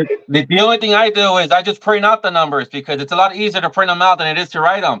yeah, the only thing I do is I just print out the numbers, because it's a lot easier to print them out than it is to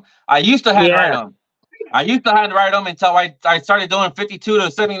write them. I used to handwrite them. I used to handwrite them until I started doing 52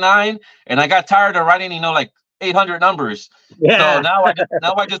 to 79, and I got tired of writing, you know, like 800 numbers. Yeah. So now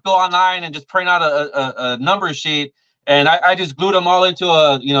I just go online and just print out a number sheet, and I just glue them all into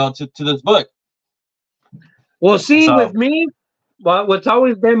to this book. Well, see, with me, what's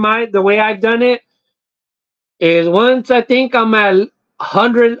always been the way I've done it is once I think I'm at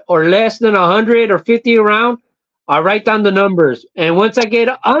 100 or less than 100 or 50 around, I write down the numbers. And once I get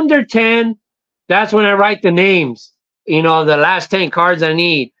under 10, that's when I write the names, you know, the last 10 cards I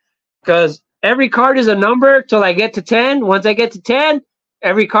need. Because every card is a number till I get to 10. Once I get to 10,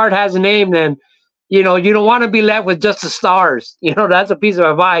 every card has a name. Then, you know, you don't want to be left with just the stars. You know, that's a piece of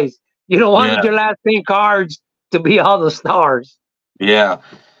advice. You don't want your last 10 cards to be all the stars. Yeah.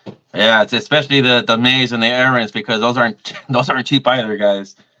 Yeah, it's especially the Mays and the Aarons, because those aren't cheap either,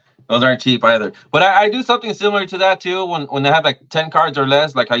 guys. Those aren't cheap either. But I do something similar to that too. When they have like 10 cards or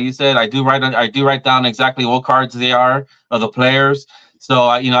less, like how you said, I do write down exactly what cards they are of the players. So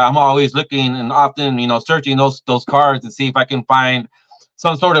I'm always looking and often searching those cards to see if I can find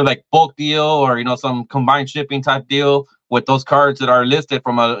some sort of like bulk deal or, you know, some combined shipping type deal with those cards that are listed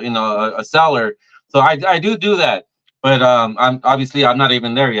from a, you know, a seller. So I do that, but I'm not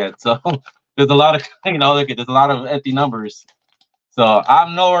even there yet. So there's a lot of, you know, look at, there's a lot of empty numbers. So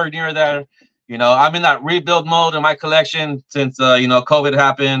I'm nowhere near there. You know, I'm in that rebuild mode in my collection since you know, COVID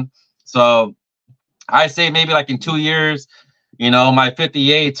happened. So I say maybe like in 2 years, you know, my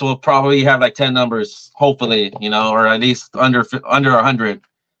 58s will probably have like 10 numbers, hopefully, you know, or at least under 100.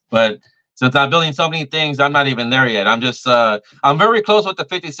 But since I'm building so many things, I'm not even there yet. I'm just I'm very close with the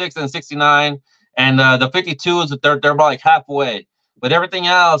 56 and 69, and the 52s, they're about like halfway. But everything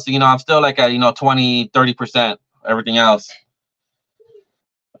else, you know, I'm still like at, you know, 20-30%. Everything else.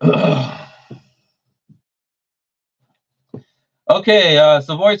 Okay,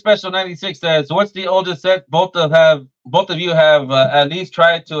 Savoy Special 96 says, "What's the oldest set both of you have at least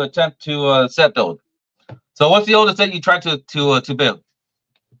tried to attempt to set build?" So, what's the oldest set you tried to build?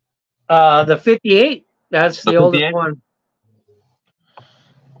 The 58. That's the oldest one.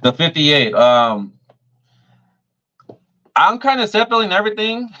 The 58. I'm kind of set building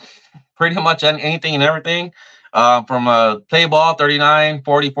everything, pretty much anything and everything. From a play ball 39,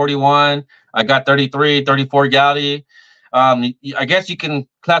 40, 41. I got 33, 34 Galley. I guess you can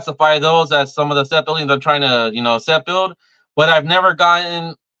classify those as some of the set buildings I'm trying to, you know, set build, but I've never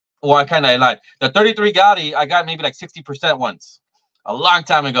gotten, well, I lied. The 33 Gaudi, I got maybe like 60% once, a long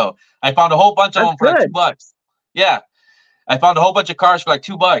time ago. I found a whole bunch of them for like $2. Yeah. I found a whole bunch of cars for like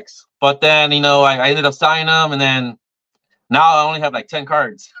 $2, but then, you know, I ended up signing them, and then now I only have like 10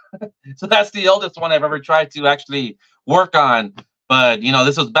 cards. So that's the oldest one I've ever tried to actually work on. But, you know,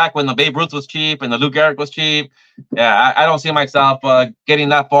 this was back when the Babe Ruth was cheap and the Lou Gehrig was cheap. Yeah, I don't see myself getting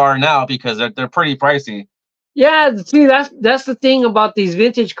that far now because they're pretty pricey. Yeah, see, that's the thing about these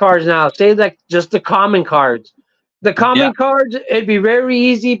vintage cards now. Say like just the common cards. The common cards, it'd be very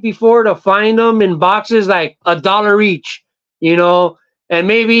easy before to find them in boxes like $1 each, you know, and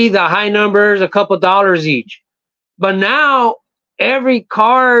maybe the high numbers a couple dollars each. But now every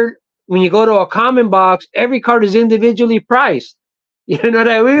card, when you go to a common box, every card is individually priced. You know what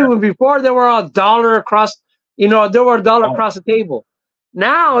I mean? When before they were all $1 across, you know, they were $1 across the table.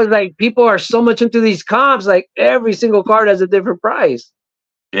 Now it's like people are so much into these comps, like every single card has a different price.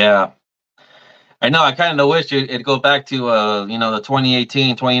 Yeah. I know. I kind of wish it'd go back to, you know, the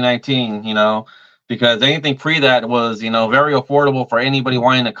 2018, 2019, you know, because anything pre that was, you know, very affordable for anybody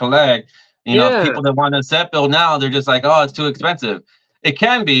wanting to collect. You know, people that want to set build now, they're just like, oh, it's too expensive. It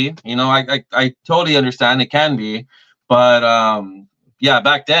can be, you know, I totally understand it can be, but yeah,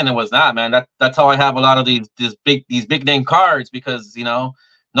 back then it was not, man. That's how I have a lot of these big name cards, because, you know,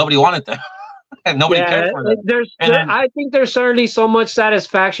 nobody wanted them. And nobody cared for them. I think there's certainly so much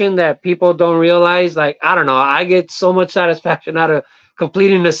satisfaction that people don't realize. Like, I don't know, I get so much satisfaction out of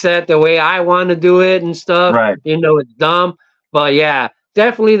completing the set the way I want to do it and stuff. Right. You know, it's dumb. But yeah,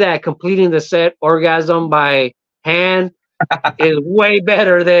 definitely that completing the set orgasm by hand is way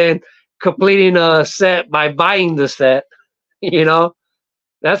better than completing a set by buying the set. You know,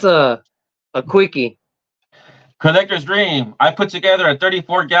 that's a quickie. Collector's Dream. I put together a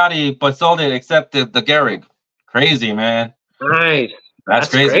 34 Gaudi, but sold it except the Gehrig. Crazy, man. Nice. That's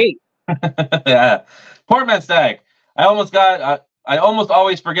crazy. Great. Yeah. Portman Stack. I almost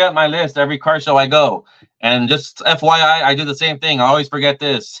always forget my list every car show I go. And just FYI, I do the same thing. I always forget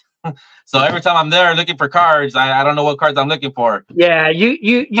this. So every time I'm there looking for cards, I don't know what cards I'm looking for. Yeah,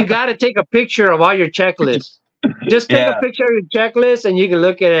 you got to take a picture of all your checklists. Just take a picture of your checklist, and you can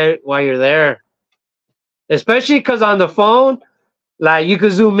look at it while you're there. Especially because on the phone, like, you can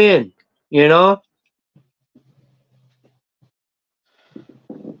zoom in, you know?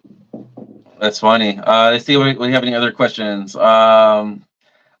 That's funny. Let's see if we have any other questions.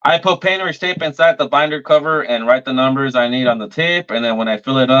 I put painter's tape inside the binder cover and write the numbers I need on the tape. And then when I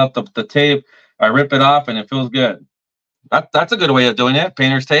fill it up, the tape, I rip it off and it feels good. That's a good way of doing it.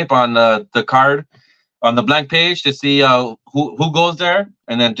 Painter's tape on the card, on the blank page, to see who goes there,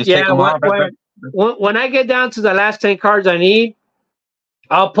 and then just take them off. When I get down to the last 10 cards I need,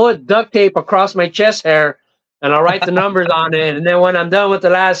 I'll put duct tape across my chest hair and I'll write the numbers on it. And then when I'm done with the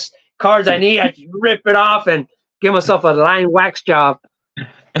last cards I need, I rip it off and give myself a line wax job.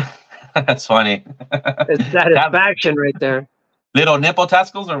 That's funny. It's satisfaction right there. Little nipple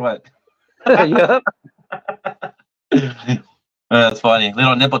tassels or what? Yep. That's funny.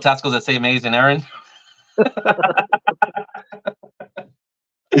 Little nipple tassels that say Maze and Aaron.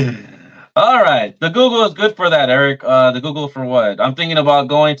 All right. The Google is good for that, Eric. The Google for what? I'm thinking about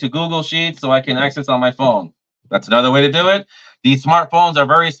going to Google Sheets so I can access on my phone. That's another way to do it. These smartphones are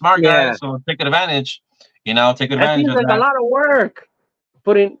very smart, guys, so take advantage. You know, take advantage of that. That seems like a lot of work.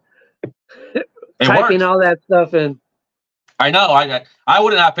 putting, typing all that stuff in. I know. I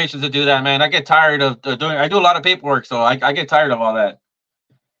wouldn't have patience to do that, man. I get tired of doing. I do a lot of paperwork, so I get tired of all that.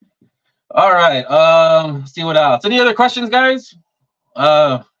 All right. Let's see what else. Any other questions, guys?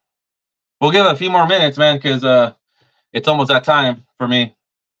 We'll give it a few more minutes, man, because it's almost that time for me.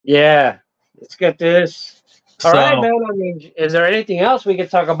 Yeah. Let's get this. All right, man. I mean, is there anything else we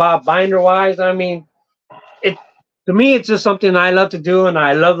could talk about binder-wise? I mean, to me, it's just something I love to do, and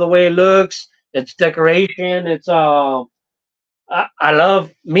I love the way it looks. It's decoration. It's I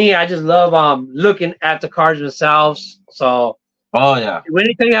just love looking at the cards themselves. So, oh yeah,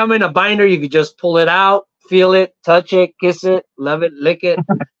 anything I'm in a binder, you could just pull it out, feel it, touch it, kiss it, love it, lick it,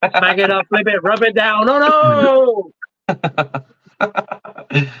 smack it up, flip it, rub it down. Oh no!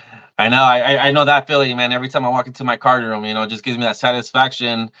 I know. I know that feeling, man. Every time I walk into my card room, it just gives me that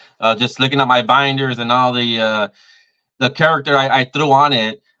satisfaction. Just looking at my binders and all the character I threw on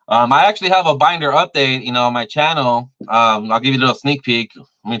it. I actually have a binder update, on my channel. I'll give you a little sneak peek.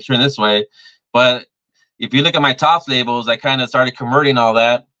 Let me turn this way. But if you look at my Topps labels, I kind of started converting all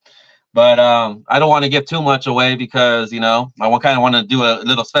that. But I don't want to give too much away because, I kind of want to do a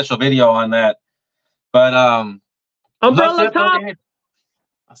little special video on that. But Umbrella Top.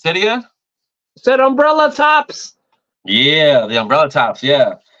 Say it again? Said Umbrella Tops. Yeah, the Umbrella Tops,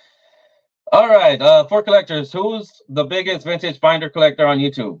 yeah. All right, for collectors, who's the biggest vintage binder collector on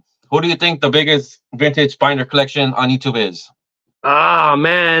YouTube? Who do you think the biggest vintage binder collection on YouTube is? Ah,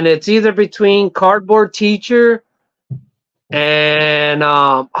 man, it's either between Cardboard Teacher and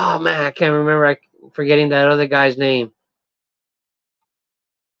oh man, I can't remember. I'm forgetting that other guy's name.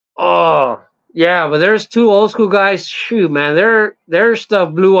 Oh, yeah, but there's two old school guys. Shoot, man, their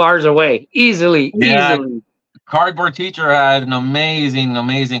stuff blew ours away easily. Cardboard Teacher had an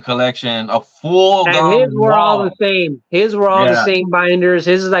amazing collection, a full. And his were all the same. His were all the same binders.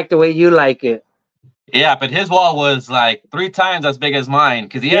 His is like the way you like it. Yeah, but his wall was like 3 times as big as mine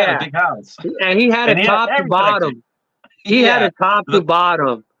because he had a big house. And he had a top to bottom. He had a top to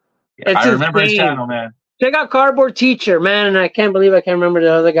bottom. I remember his channel, man. Check out Cardboard Teacher, man. And I can't believe I can't remember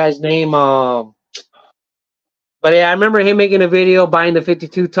the other guy's name. But yeah, I remember him making a video buying the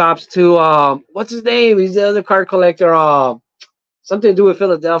 52 tops too. What's his name? He's the other card collector. Something to do with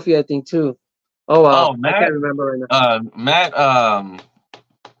Philadelphia, I think too. Matt, I can't remember right now. Matt.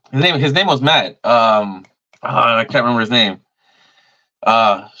 His name was Matt. I can't remember his name.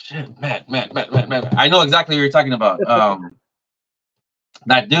 Matt. I know exactly what you're talking about.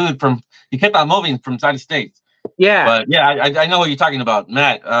 That dude he kept on moving from side of states. Yeah. But yeah, I know what you're talking about.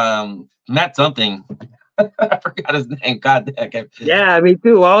 Matt. Matt something. I forgot his name. God damn. Yeah, me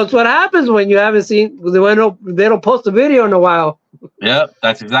too. Well, it's what happens when you haven't seen. They don't post a video in a while. Yep,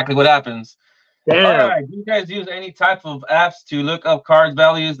 that's exactly what happens. Damn. All right. Do you guys use any type of apps to look up cards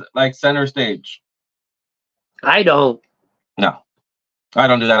values like Center Stage? I don't. No, I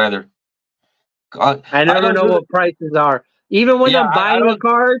don't do that either. I never know what prices are. Even when I'm buying a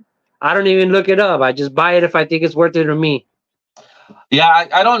card, I don't even look it up. I just buy it if I think it's worth it to me. Yeah,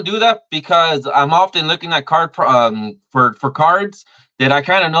 I don't do that because I'm often looking at for cards that I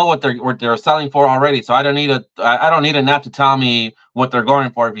kind of know what they're selling for already. So I don't need an app to tell me what they're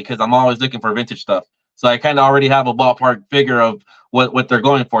going for because I'm always looking for vintage stuff. So I kind of already have a ballpark figure of what they're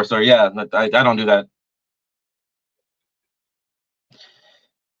going for. So yeah, I don't do that.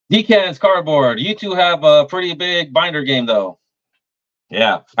 Decans Cardboard. You two have a pretty big binder game though.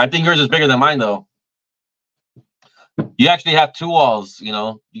 Yeah, I think yours is bigger than mine though. You actually have 2 walls,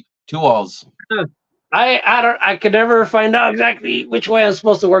 2 walls. I could never find out exactly which way I'm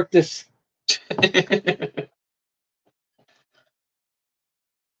supposed to work this. It's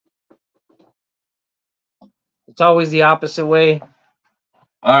always the opposite way.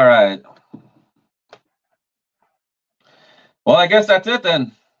 All right. Well, I guess that's it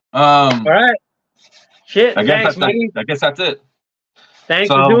then. All right. Shit. I guess that's it. Thanks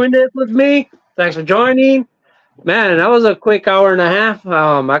for doing this with me. Thanks for joining. Man, that was a quick hour and a half.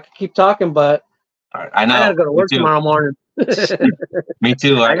 I could keep talking, but I know. I gotta go to work tomorrow morning. Me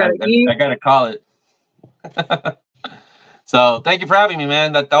too. I gotta call it. So thank you for having me,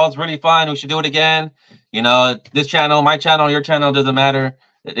 man. That was really fun. We should do it again. This channel, my channel, your channel, doesn't matter.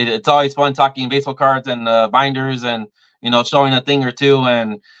 It's always fun talking baseball cards and binders and showing a thing or two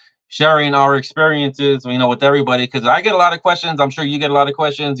and sharing our experiences, with everybody. Because I get a lot of questions. I'm sure you get a lot of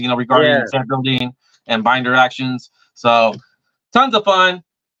questions, regarding set building and binder actions. So tons of fun.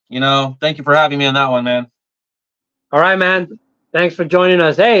 Thank you for having me on that one, man. All right, man. Thanks for joining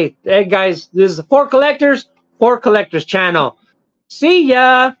us. Hey guys, this is the For Collectors channel. See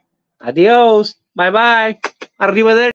ya. Adios. Bye-bye. Arrivederci.